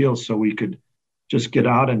find deals so we could just get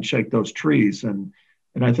out and shake those trees. And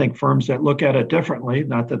I think firms that look at it differently,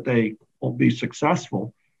 not that they won't be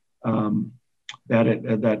successful, that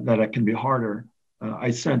it can be harder.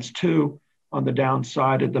 I sense too, on the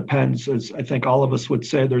downside, it depends, as I think all of us would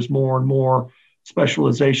say, there's more and more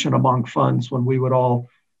specialization among funds. When we would all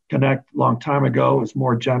connect a long time ago, it was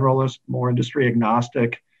more generalist, more industry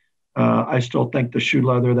agnostic. I still think the shoe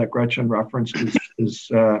leather that Gretchen referenced is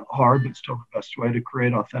hard, but still the best way to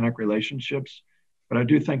create authentic relationships. But I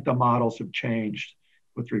do think the models have changed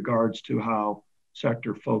with regards to how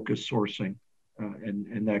sector-focused sourcing,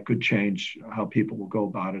 and that could change how people will go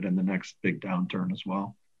about it in the next big downturn as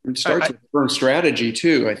well. It starts with firm strategy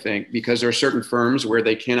too, I think, because there are certain firms where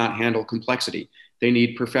they cannot handle complexity. They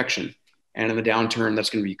need perfection. And in the downturn, that's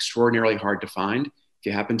going to be extraordinarily hard to find. If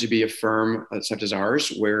you happen to be a firm such as ours,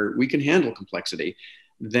 where we can handle complexity,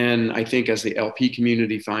 then I think as the LP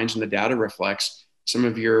community finds and the data reflects, some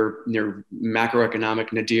of your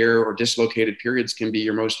macroeconomic nadir or dislocated periods can be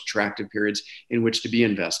your most attractive periods in which to be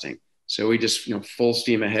investing. So we just, full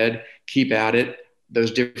steam ahead, keep at it.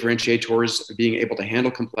 Those differentiators of being able to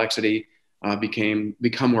handle complexity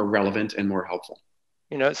become more relevant and more helpful.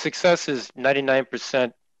 Success is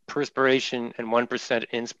 99% perspiration and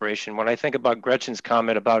 1% inspiration. When I think about Gretchen's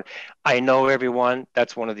comment about, I know everyone,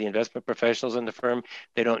 that's one of the investment professionals in the firm,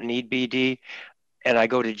 they don't need BD. And I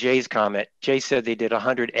go to Jay's comment. Jay said they did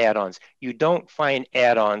 100 add-ons. You don't find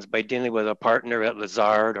add-ons by dealing with a partner at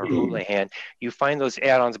Lazard or Houlihan. You find those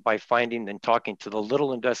add-ons by finding and talking to the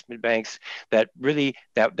little investment banks that really,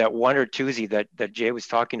 that one or twosie that Jay was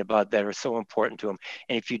talking about that are so important to them.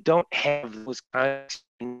 And if you don't have those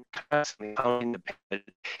constantly pounding the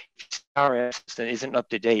CRM system isn't up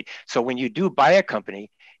to date. So when you do buy a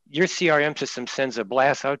company, your CRM system sends a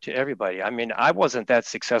blast out to everybody. I mean, I wasn't that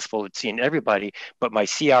successful at seeing everybody, but my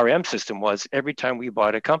CRM system was every time we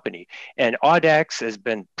bought a company. And Audax has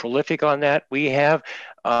been prolific on that. We have,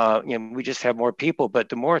 we just have more people, but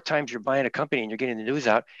the more times you're buying a company and you're getting the news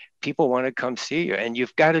out, people want to come see you. And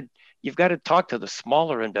you've got to talk to the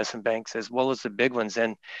smaller investment banks as well as the big ones.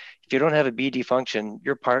 And if you don't have a BD function,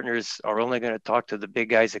 your partners are only going to talk to the big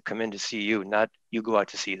guys that come in to see you, not you go out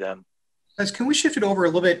to see them. Guys, can we shift it over a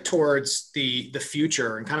little bit towards the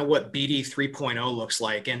future and kind of what BD 3.0 looks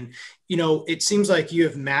like? And, it seems like you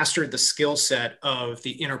have mastered the skill set of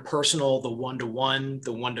the interpersonal, the one-to-one,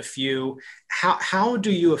 the one-to-few. How do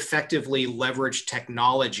you effectively leverage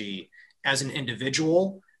technology as an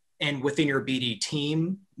individual and within your BD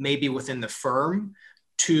team, maybe within the firm,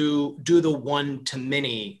 to do the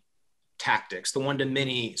one-to-many tactics, the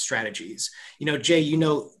one-to-many strategies? Jay,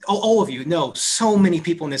 all of you know so many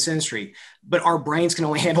people in this industry, but our brains can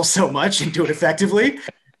only handle so much and do it effectively.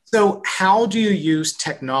 So how do you use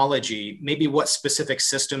technology? Maybe what specific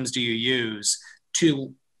systems do you use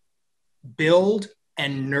to build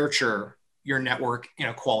and nurture your network in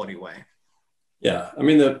a quality way? Yeah, I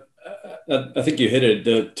mean, I think you hit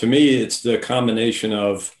it. To me, it's the combination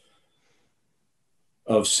of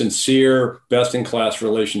sincere, best-in-class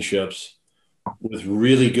relationships with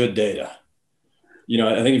really good data.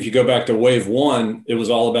 I think if you go back to wave one, it was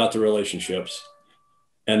all about the relationships.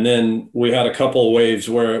 And then we had a couple of waves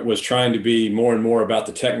where it was trying to be more and more about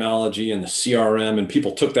the technology and the CRM, and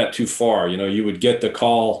people took that too far. You would get the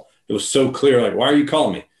call. It was so clear, like, why are you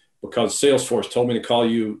calling me? Because Salesforce told me to call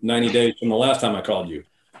you 90 days from the last time I called you.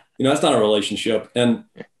 That's not a relationship. And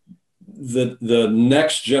the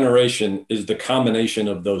next generation is the combination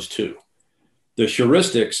of those two. The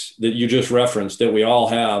heuristics that you just referenced that we all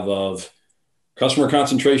have of customer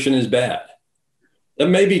concentration is bad. That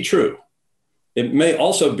may be true. It may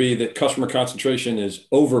also be that customer concentration is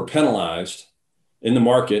over penalized in the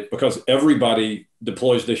market because everybody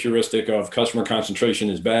deploys the heuristic of customer concentration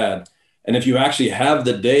is bad. And if you actually have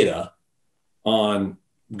the data on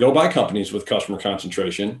go buy companies with customer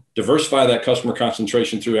concentration, diversify that customer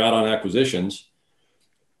concentration through add-on acquisitions,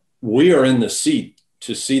 we are in the seat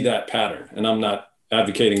to see that pattern. And I'm not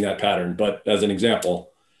advocating that pattern, but as an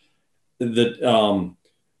example, that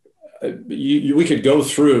we could go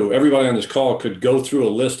through, everybody on this call could go through a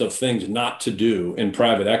list of things not to do in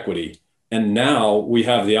private equity. And now we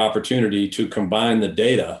have the opportunity to combine the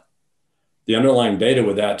data, the underlying data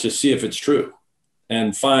with that to see if it's true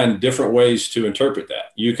and find different ways to interpret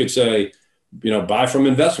that. You could say, buy from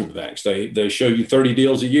investment banks. They show you 30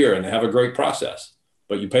 deals a year and they have a great process,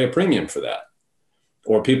 but you pay a premium for that.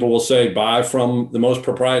 Or people will say, buy from the most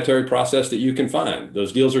proprietary process that you can find.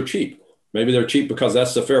 Those deals are cheap. Maybe they're cheap because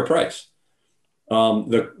that's the fair price.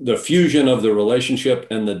 The fusion of the relationship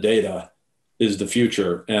and the data is the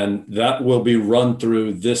future, and that will be run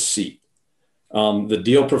through this seat. The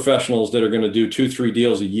deal professionals that are going to do 2-3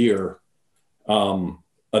 deals a year,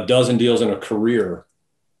 a dozen deals in a career,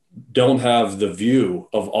 don't have the view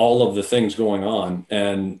of all of the things going on.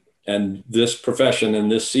 And this profession and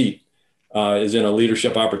this seat is in a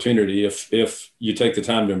leadership opportunity if you take the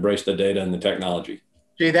time to embrace the data and the technology.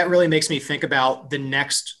 Jay, that really makes me think about the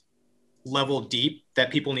next level deep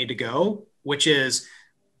that people need to go, which is,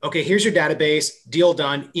 okay, here's your database, deal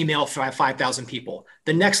done, email 5,000 people.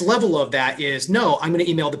 The next level of that is, no, I'm going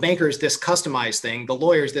to email the bankers this customized thing, the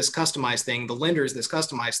lawyers this customized thing, the lenders this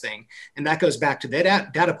customized thing. And that goes back to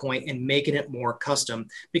that data point and making it more custom,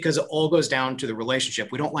 because it all goes down to the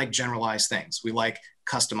relationship. We don't like generalized things. We like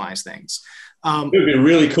customized things. It would be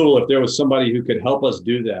really cool if there was somebody who could help us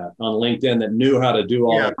do that on LinkedIn that knew how to do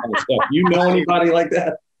all that kind of stuff. You know anybody like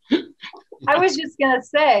that? I was just going to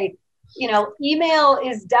say, email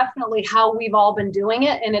is definitely how we've all been doing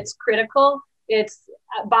it, and it's critical. It's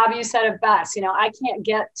Bob, you said it best. I can't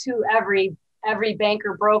get to every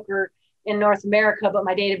banker broker in North America, but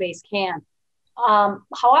my database can.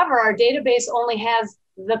 However, our database only has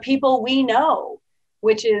the people we know,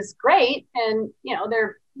 which is great. And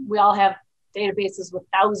we all have databases with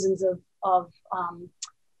thousands of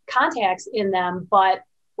contacts in them. But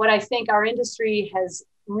what I think our industry has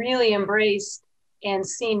really embraced and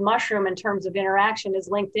seen mushroom in terms of interaction is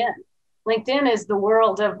LinkedIn. LinkedIn is the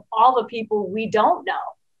world of all the people we don't know.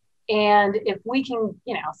 And if we can,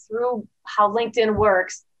 through how LinkedIn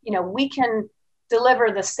works, we can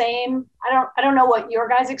deliver the same. I don't know what your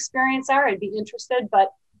guys' experience are. I'd be interested,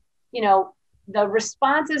 but the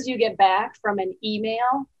responses you get back from an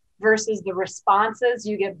email versus the responses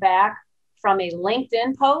you get back from a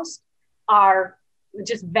LinkedIn post are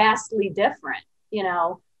just vastly different.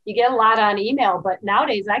 You get a lot on email, but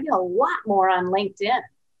nowadays I get a lot more on LinkedIn.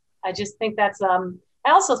 I just think that's,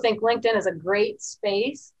 I also think LinkedIn is a great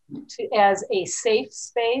space as a safe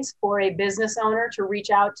space for a business owner to reach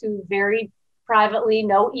out to very privately,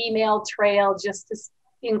 no email trail, just to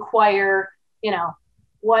inquire,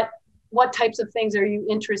 what types of things are you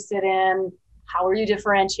interested in? How are you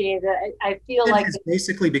differentiated? I feel like it's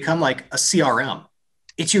basically become like a CRM.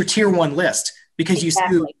 It's your tier one list because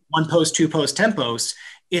Exactly. You see 1 post, 2 posts, 10 posts.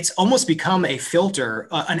 It's almost become a filter,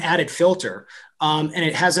 an added filter. And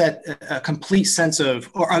it has a complete sense of,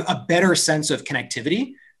 or a better sense of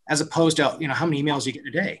connectivity as opposed to, how many emails you get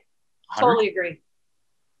a day? 100? Totally agree.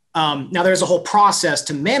 Now there's a whole process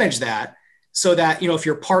to manage that. so that, if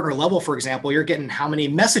you're partner level, for example, you're getting how many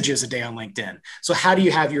messages a day on LinkedIn. So how do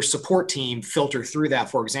you have your support team filter through that,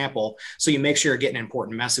 for example, so you make sure you're getting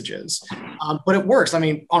important messages? But it works. I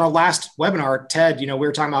mean, on our last webinar, Ted, we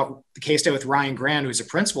were talking about the case study with Ryan Grand, who's a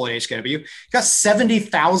principal at HKW. He got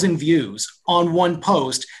 70,000 views on one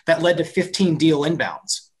post that led to 15 deal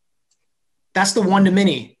inbounds. That's the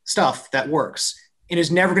one-to-many stuff that works. It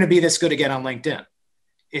is never going to be this good again on LinkedIn.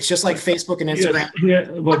 It's just like Facebook and Instagram. Yeah.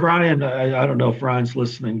 Well, Brian, I don't know if Ryan's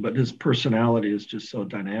listening, but his personality is just so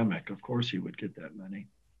dynamic. Of course he would get that many.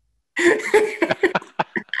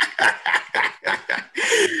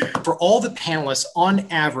 For all the panelists, on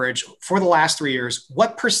average, for the last 3 years,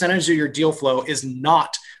 what percentage of your deal flow is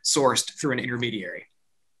not sourced through an intermediary?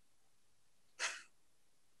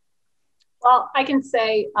 Well, I can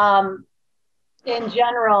say, in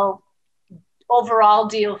general, overall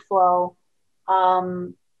deal flow,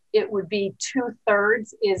 it would be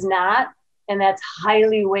 2/3 is not, and that's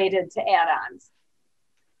highly weighted to add-ons.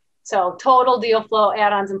 So total deal flow,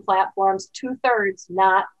 add-ons and platforms, 2/3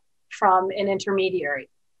 not from an intermediary.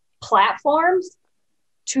 Platforms,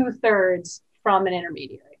 2/3 from an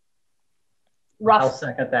intermediary. I'll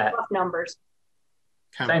second that. Rough numbers.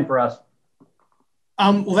 Same for us.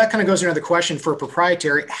 Well, that kind of goes to another question for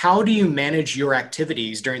proprietary. How do you manage your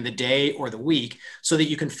activities during the day or the week so that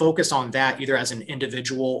you can focus on that either as an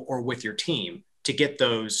individual or with your team to get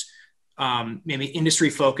those maybe industry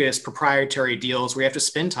focused proprietary deals where you have to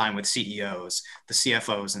spend time with CEOs, the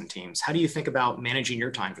CFOs and teams? How do you think about managing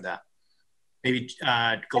your time for that? Maybe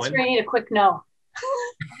Glenn? That's where you need a quick no.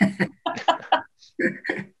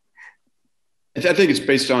 I think it's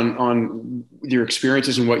based on your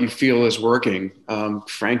experiences and what you feel is working.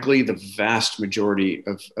 Frankly, the vast majority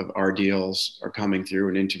of our deals are coming through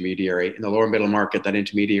an intermediary. In the lower middle market, that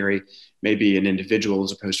intermediary may be an individual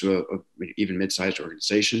as opposed to a even mid-sized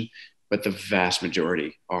organization, but the vast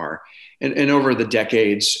majority are. And over the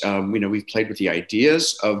decades, we've played with the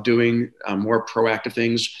ideas of doing more proactive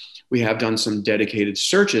things. We have done some dedicated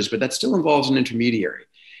searches, but that still involves an intermediary.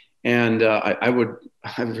 And I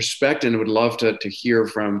respect and would love to hear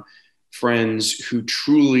from friends who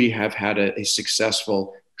truly have had a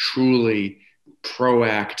successful, truly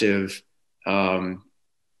proactive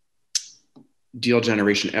deal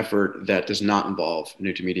generation effort that does not involve an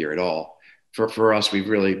intermediary at all. For us, we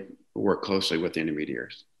really work closely with the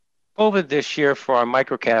intermediaries. Over this year for our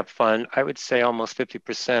microcap fund, I would say almost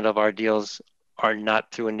 50% of our deals are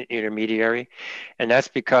not through an intermediary. And that's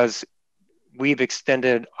because we've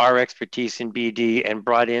extended our expertise in BD and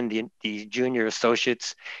brought in the junior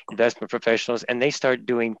associates, investment professionals, and they start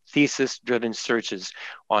doing thesis-driven searches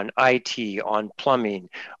on IT, on plumbing,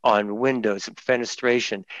 on windows,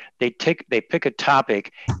 fenestration. They pick a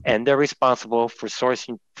topic, and they're responsible for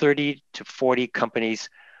sourcing 30 to 40 companies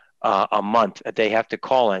a month that they have to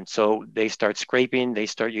call on. So they start scraping, they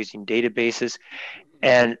start using databases,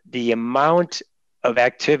 and the amount of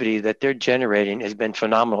activity that they're generating has been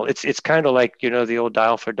phenomenal. It's kind of like, the old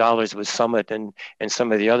dial for dollars with Summit and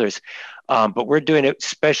some of the others. But we're doing it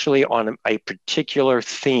especially on a particular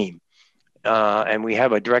theme. And we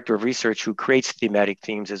have a director of research who creates thematic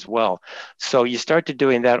themes as well. So you start to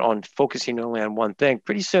doing that on focusing only on one thing.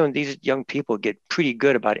 Pretty soon, these young people get pretty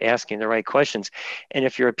good about asking the right questions. And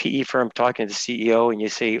if you're a PE firm talking to the CEO and you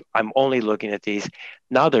say, I'm only looking at these,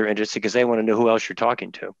 now they're interested because they want to know who else you're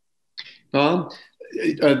talking to.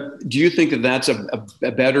 Do you think that that's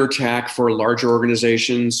a better tack for larger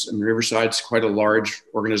organizations? I mean, Riverside's quite a large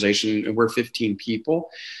organization, and we're 15 people.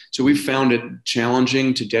 So we've found it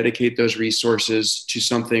challenging to dedicate those resources to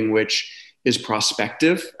something which is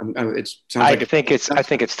prospective. I think it's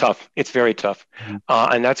tough. It's very tough.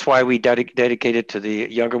 Mm-hmm. And that's why we dedicate it to the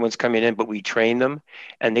younger ones coming in, but we train them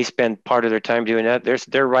and they spend part of their time doing that.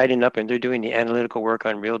 They're writing up and they're doing the analytical work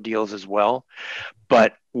on real deals as well.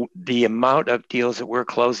 But the amount of deals that we're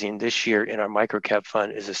closing this year in our microcap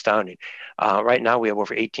fund is astounding. Right now we have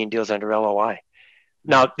over 18 deals under LOI.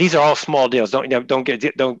 Now, these are all small deals. Some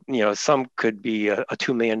could be a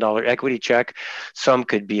 $2 million equity check. Some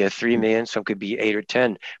could be a $3 million. Some could be 8 or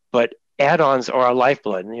 10. But add-ons are our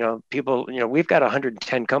lifeblood. We've got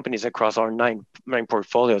 110 companies across our nine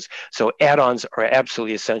portfolios. So add-ons are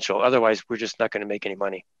absolutely essential. Otherwise, we're just not going to make any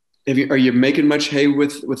money. Are you making much hay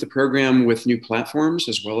with the program with new platforms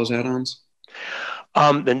as well as add-ons?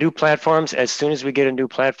 The new platforms, as soon as we get a new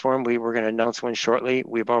platform, we're going to announce one shortly.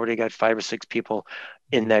 We've already got 5 or 6 people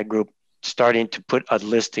in that group starting to put a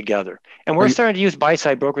list together. And we're starting to use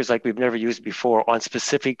buy-side brokers like we've never used before on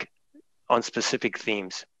specific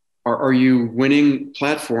themes. Are you winning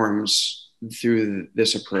platforms through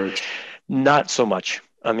this approach? Not so much.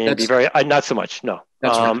 I mean, not so much, no.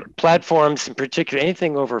 That's right. Platforms in particular,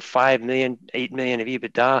 anything over 5 million, 8 million of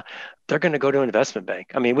EBITDA, they're going to go to an investment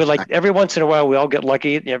bank. I mean, we like every once in a while, we all get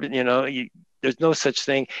lucky. There's no such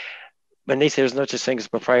thing. When they say there's no such thing as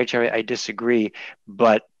proprietary, I disagree.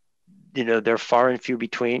 But, they're far and few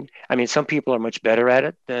between. I mean, some people are much better at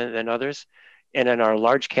it than others. And in our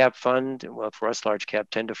large cap fund, well, for us, large cap,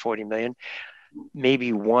 10 to 40 million,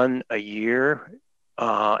 maybe one a year.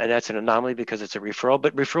 And that's an anomaly because it's a referral,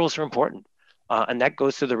 but referrals are important. And that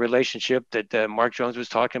goes to the relationship that Mark Jones was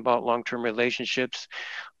talking about, long-term relationships.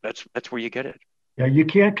 That's where you get it. Yeah, you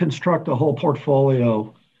can't construct a whole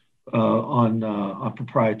portfolio on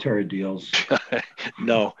proprietary deals.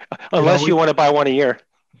 No, unless you want to buy one a year.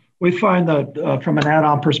 We find that from an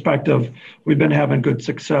add-on perspective, we've been having good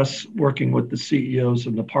success working with the CEOs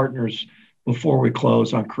and the partners before we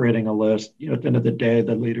close on creating a list. At the end of the day,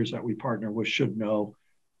 the leaders that we partner with should know,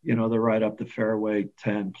 they're right up the fairway,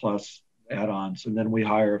 10 plus add-ons. And then we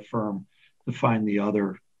hire a firm to find the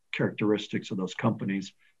other characteristics of those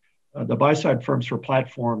companies. The buy-side firms for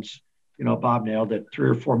platforms, Bob nailed it. 3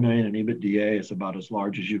 or 4 million in EBITDA is about as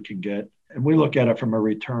large as you can get. And we look at it from a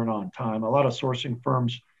return on time. A lot of sourcing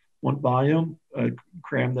firms want volume,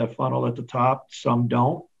 cram that funnel at the top. Some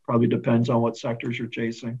don't. Probably depends on what sectors you're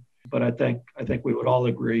chasing. But I think we would all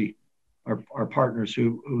agree, our partners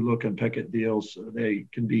who look and pick at deals, they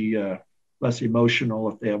can be less emotional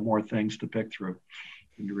if they have more things to pick through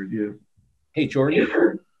in your review. Hey,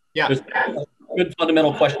 Jordan. Yeah. There's a good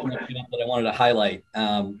fundamental question that I wanted to highlight,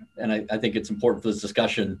 and I think it's important for this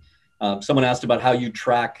discussion. Someone asked about how you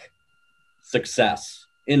track success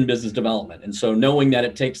in business development. And so knowing that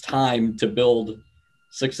it takes time to build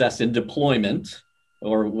success in deployment,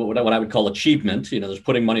 or what I would call achievement, there's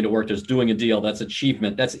putting money to work, there's doing a deal, that's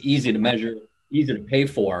achievement, that's easy to measure, easy to pay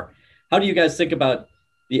for. How do you guys think about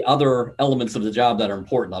the other elements of the job that are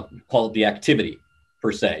important? I'll call it the activity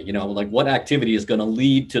per se, like what activity is going to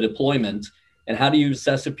lead to deployment, and how do you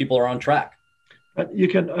assess if people are on track?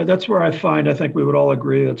 That's where I think we would all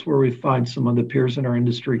agree, that's where we find some of the peers in our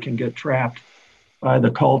industry can get trapped by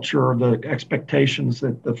the culture, the expectations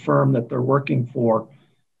that the firm that they're working for.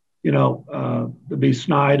 To be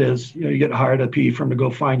snide is, you get hired at a PE firm to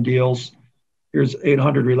go find deals. Here's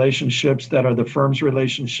 800 relationships that are the firm's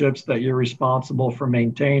relationships that you're responsible for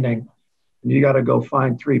maintaining. And you got to go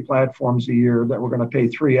find 3 platforms a year that we're going to pay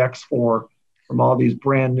 3x for from all these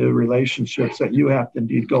brand new relationships that you have to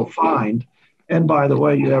indeed go find. And by the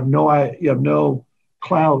way, you have no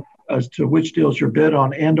clout as to which deals you're bid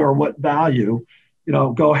on and or what value.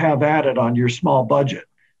 Go have at it on your small budget.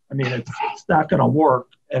 I mean, it's not going to work.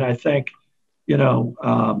 And I think, for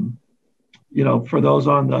those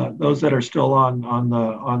that are still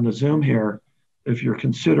on the Zoom here, if you're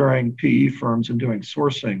considering PE firms and doing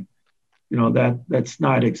sourcing, that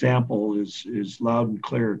snide example is loud and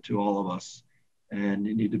clear to all of us, and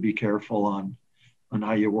you need to be careful on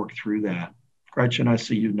how you work through that. Gretchen, I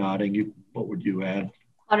see you nodding. What would you add?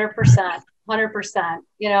 100%.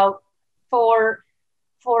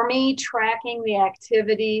 For me, tracking the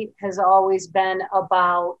activity has always been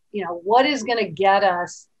about, what is going to get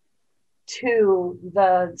us to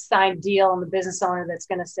the signed deal and the business owner that's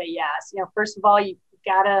going to say yes. First of all, you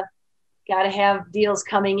gotta have deals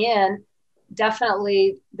coming in.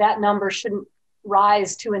 Definitely, that number shouldn't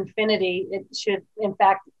rise to infinity. It should, in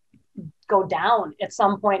fact, go down at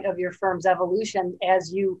some point of your firm's evolution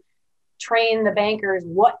as you train the bankers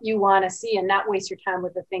what you want to see and not waste your time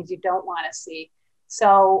with the things you don't want to see.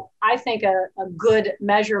 So I think a good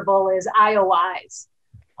measurable is IOIs.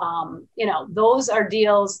 Those are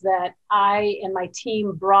deals that I and my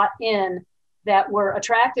team brought in that were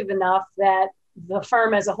attractive enough that the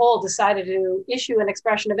firm as a whole decided to issue an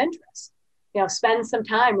expression of interest. Spend some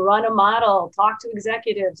time, run a model, talk to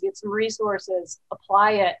executives, get some resources,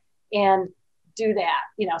 apply it, and do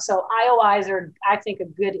that. So IOIs are, I think, a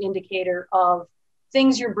good indicator of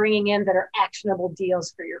things you're bringing in that are actionable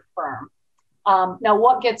deals for your firm. Now,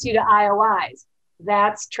 what gets you to IOIs?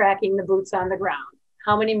 That's tracking the boots on the ground.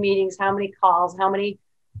 How many meetings, how many calls, how many,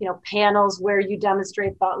 panels where you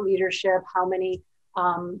demonstrate thought leadership, how many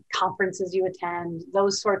conferences you attend.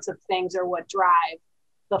 Those sorts of things are what drive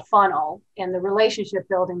the funnel, and the relationship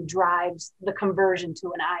building drives the conversion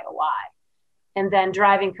to an IOI. And then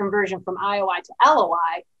driving conversion from IOI to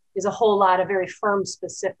LOI is a whole lot of very firm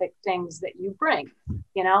specific things that you bring.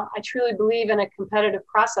 I truly believe in a competitive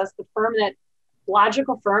process. The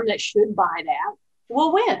logical firm that should buy that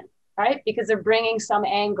will win, right? Because they're bringing some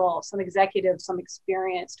angle, some executive, some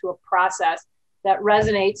experience to a process that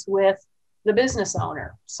resonates with the business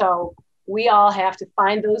owner. So we all have to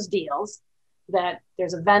find those deals that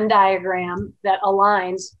there's a Venn diagram that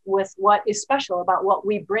aligns with what is special about what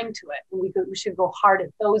we bring to it. And we should go hard at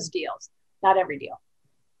those deals, not every deal.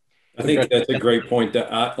 I think that's a great point.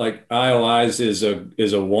 That IOIs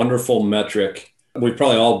is a wonderful metric. We've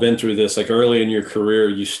probably all been through this. Like early in your career,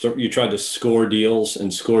 you tried to score deals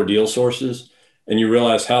and score deal sources, and you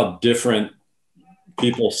realize how different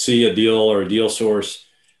people see a deal or a deal source,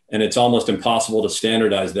 and it's almost impossible to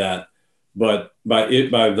standardize that. But by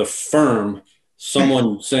the firm,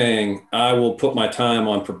 someone saying, I will put my time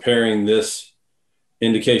on preparing this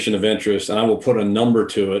indication of interest and I will put a number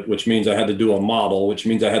to it, which means I had to do a model, which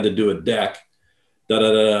means I had to do a deck,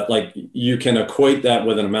 like you can equate that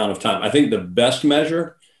with an amount of time. I think the best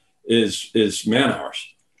measure is man hours.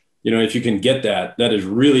 If you can get that is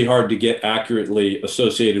really hard to get accurately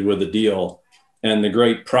associated with a deal. And the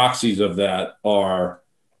great proxies of that are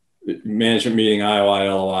management meeting, IOI,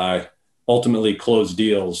 LOI, ultimately close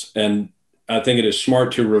deals. And I think it is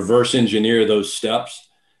smart to reverse engineer those steps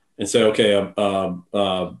and say, okay,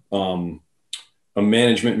 a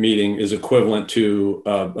management meeting is equivalent to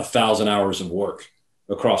 1,000 hours of work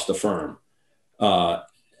across the firm.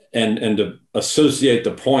 And to associate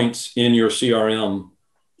the points in your CRM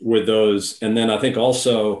with those. And then I think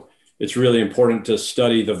also it's really important to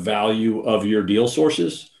study the value of your deal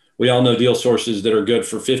sources. We all know deal sources that are good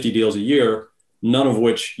for 50 deals a year, none of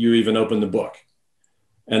which you even open the book.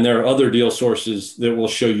 And there are other deal sources that will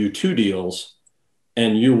show you 2 deals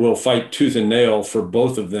and you will fight tooth and nail for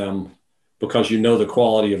both of them because you know the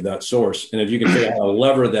quality of that source. And if you can figure out how to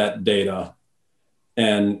lever that data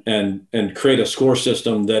and create a score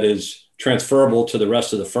system that is transferable to the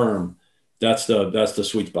rest of the firm, that's the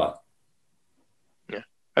sweet spot. Yeah,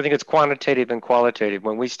 I think it's quantitative and qualitative.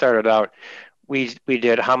 When we started out, we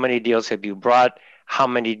did how many deals have you brought, how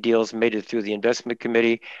many deals made it through the investment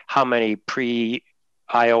committee, how many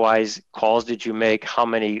pre-IOIs calls did you make, how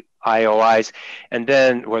many IOIs, and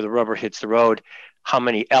then where the rubber hits the road, how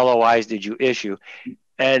many LOIs did you issue?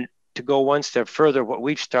 And to go one step further, what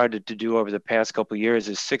we've started to do over the past couple of years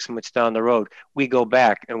is 6 months down the road, we go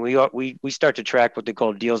back and we start to track what they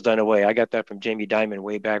call deals done away. I got that from Jamie Dimon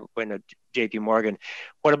way back when at JP Morgan.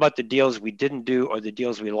 What about the deals we didn't do or the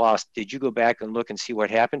deals we lost? Did you go back and look and see what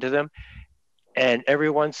happened to them? And every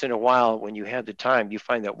once in a while, when you have the time, you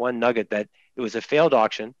find that one nugget that it was a failed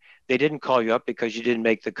auction. They didn't call you up because you didn't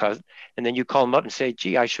make the cut. And then you call them up and say,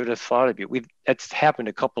 gee, I should have thought of you. That's happened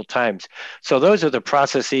a couple of times. So those are the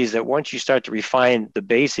processes that once you start to refine the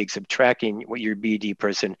basics of tracking what your BD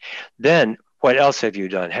person, then what else have you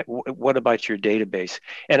done? What about your database?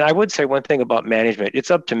 And I would say one thing about management,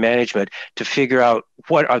 it's up to management to figure out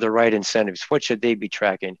what are the right incentives. What should they be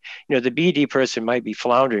tracking? The BD person might be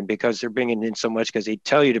floundering because they're bringing in so much because they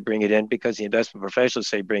tell you to bring it in because the investment professionals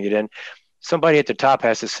say bring it in. Somebody at the top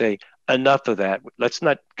has to say, enough of that. Let's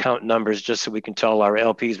not count numbers just so we can tell our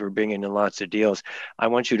LPs we're bringing in lots of deals. I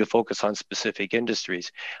want you to focus on specific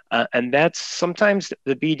industries. And that's sometimes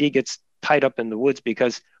the BD gets tied up in the woods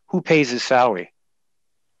because who pays his salary?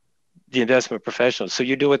 The investment professionals. So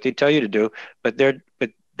you do what they tell you to do, but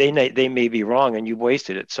they may be wrong and you've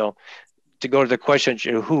wasted it. So to go to the question,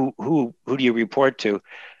 who do you report to?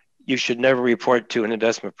 You should never report to an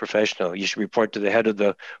investment professional. You should report to the head of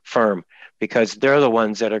the firm because they're the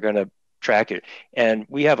ones that are going to track it. And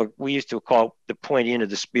we used to call the pointing of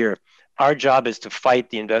the spear. Our job is to fight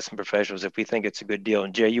the investment professionals if we think it's a good deal.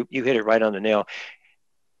 And Jay, you hit it right on the nail.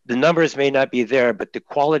 The numbers may not be there, but the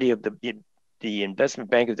quality of the investment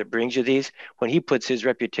banker that brings you these, when he puts his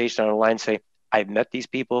reputation on the line, say, I've met these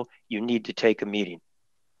people, you need to take a meeting.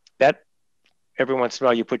 That every once in a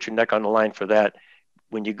while you put your neck on the line for that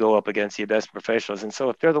when you go up against the investment professionals. And so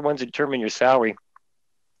if they're the ones that determine your salary,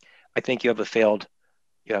 I think you have a failed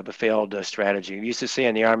strategy. We used to say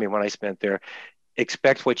in the Army when I spent there,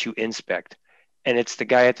 expect what you inspect. And it's the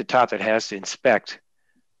guy at the top that has to inspect,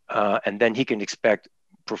 and then he can expect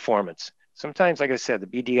performance. Sometimes, like I said, the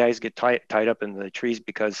BD guys get tied up in the trees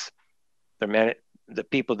because the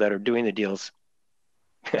people that are doing the deals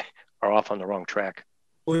are off on the wrong track.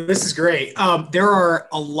 Well, this is great. There are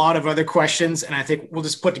a lot of other questions, and I think we'll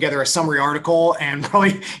just put together a summary article and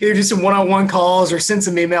probably either do some one-on-one calls or send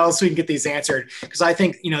some emails so we can get these answered. Because I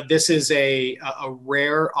think, this is a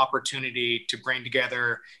rare opportunity to bring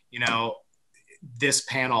together, this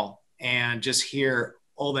panel and just hear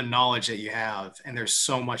all the knowledge that you have. And there's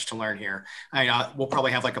so much to learn here. We'll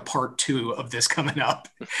probably have like a part 2 of this coming up.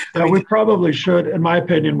 We probably should, in my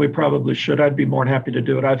opinion, I'd be more than happy to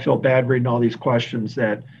do it. I feel bad reading all these questions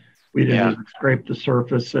that we didn't even scrape the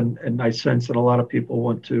surface. And I sense that a lot of people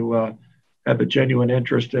want to have a genuine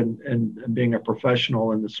interest in being a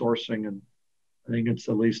professional in the sourcing and I think it's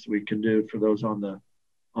the least we can do for those on the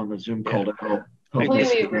Zoom call to help.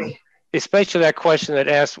 Completely agree. Especially that question that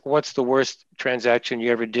asks, what's the worst transaction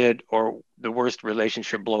you ever did or the worst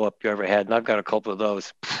relationship blow up you ever had? And I've got a couple of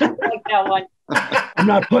those. I like that one. I'm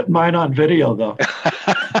not putting mine on video though.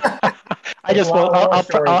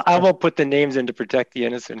 I won't put the names in to protect the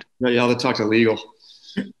innocent. No, you'll have to talk to legal.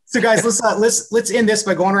 So guys, let's end this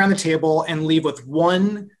by going around the table and leave with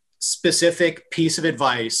one specific piece of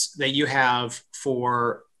advice that you have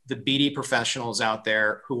for the BD professionals out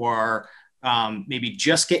there who are maybe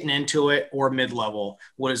just getting into it or mid-level.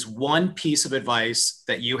 What is one piece of advice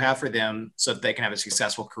that you have for them so that they can have a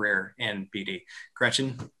successful career in BD?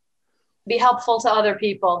 Gretchen? Be helpful to other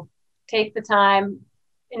people. Take the time,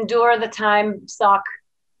 endure the time suck.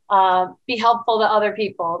 Be helpful to other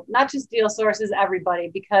people, not just deal sources, everybody,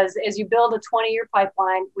 because as you build a 20-year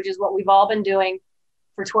pipeline, which is what we've all been doing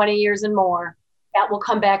for 20 years and more, that will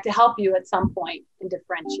come back to help you at some point and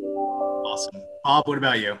differentiate. Awesome. Bob, what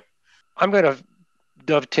about you? I'm going to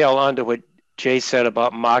dovetail onto what Jay said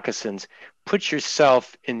about moccasins. Put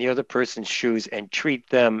yourself in the other person's shoes and treat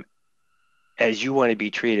them as you want to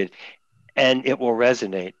be treated, and it will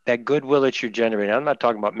resonate. That goodwill that you're generating, I'm not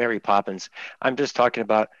talking about Mary Poppins. I'm just talking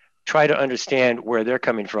about try to understand where they're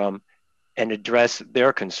coming from and address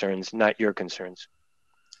their concerns, not your concerns.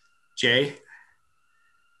 Jay?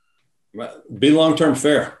 Be long-term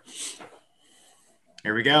fair.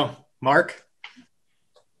 Here we go. Mark?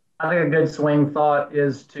 I think a good swing thought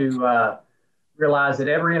is to realize that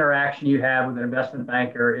every interaction you have with an investment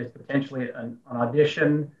banker is potentially an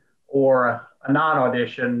audition or a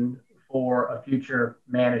non-audition for a future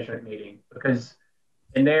management meeting, because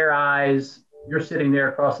in their eyes, you're sitting there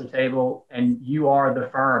across the table and you are the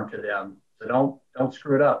firm to them. So don't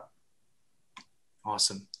screw it up.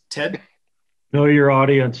 Awesome. Ted? Know your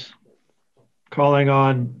audience. Calling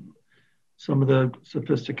on some of the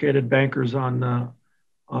sophisticated bankers on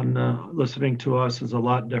listening to us is a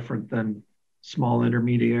lot different than small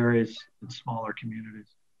intermediaries and smaller communities.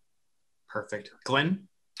 Perfect. Glenn?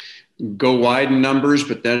 Go wide in numbers,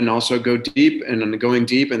 but then also go deep. And on the going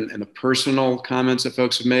deep and the personal comments that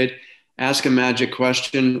folks have made, ask a magic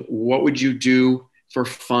question. What would you do for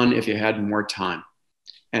fun if you had more time?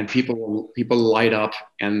 And people light up,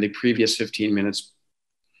 and the previous 15 minutes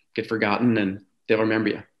get forgotten, and they'll remember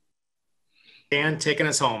you. Dan, taking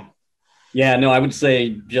us home. Yeah, no, I would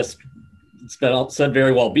say just it's been said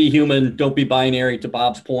very well. Be human. Don't be binary. To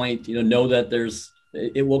Bob's point, know that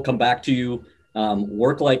it will come back to you.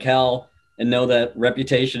 Work like hell, and know that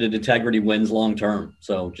reputation and integrity wins long term.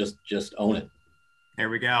 So just own it. There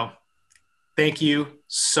we go. Thank you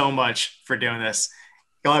so much for doing this.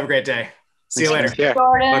 Y'all have a great day. See you later.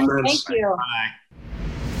 Jordan, Bye, thank you. Bye.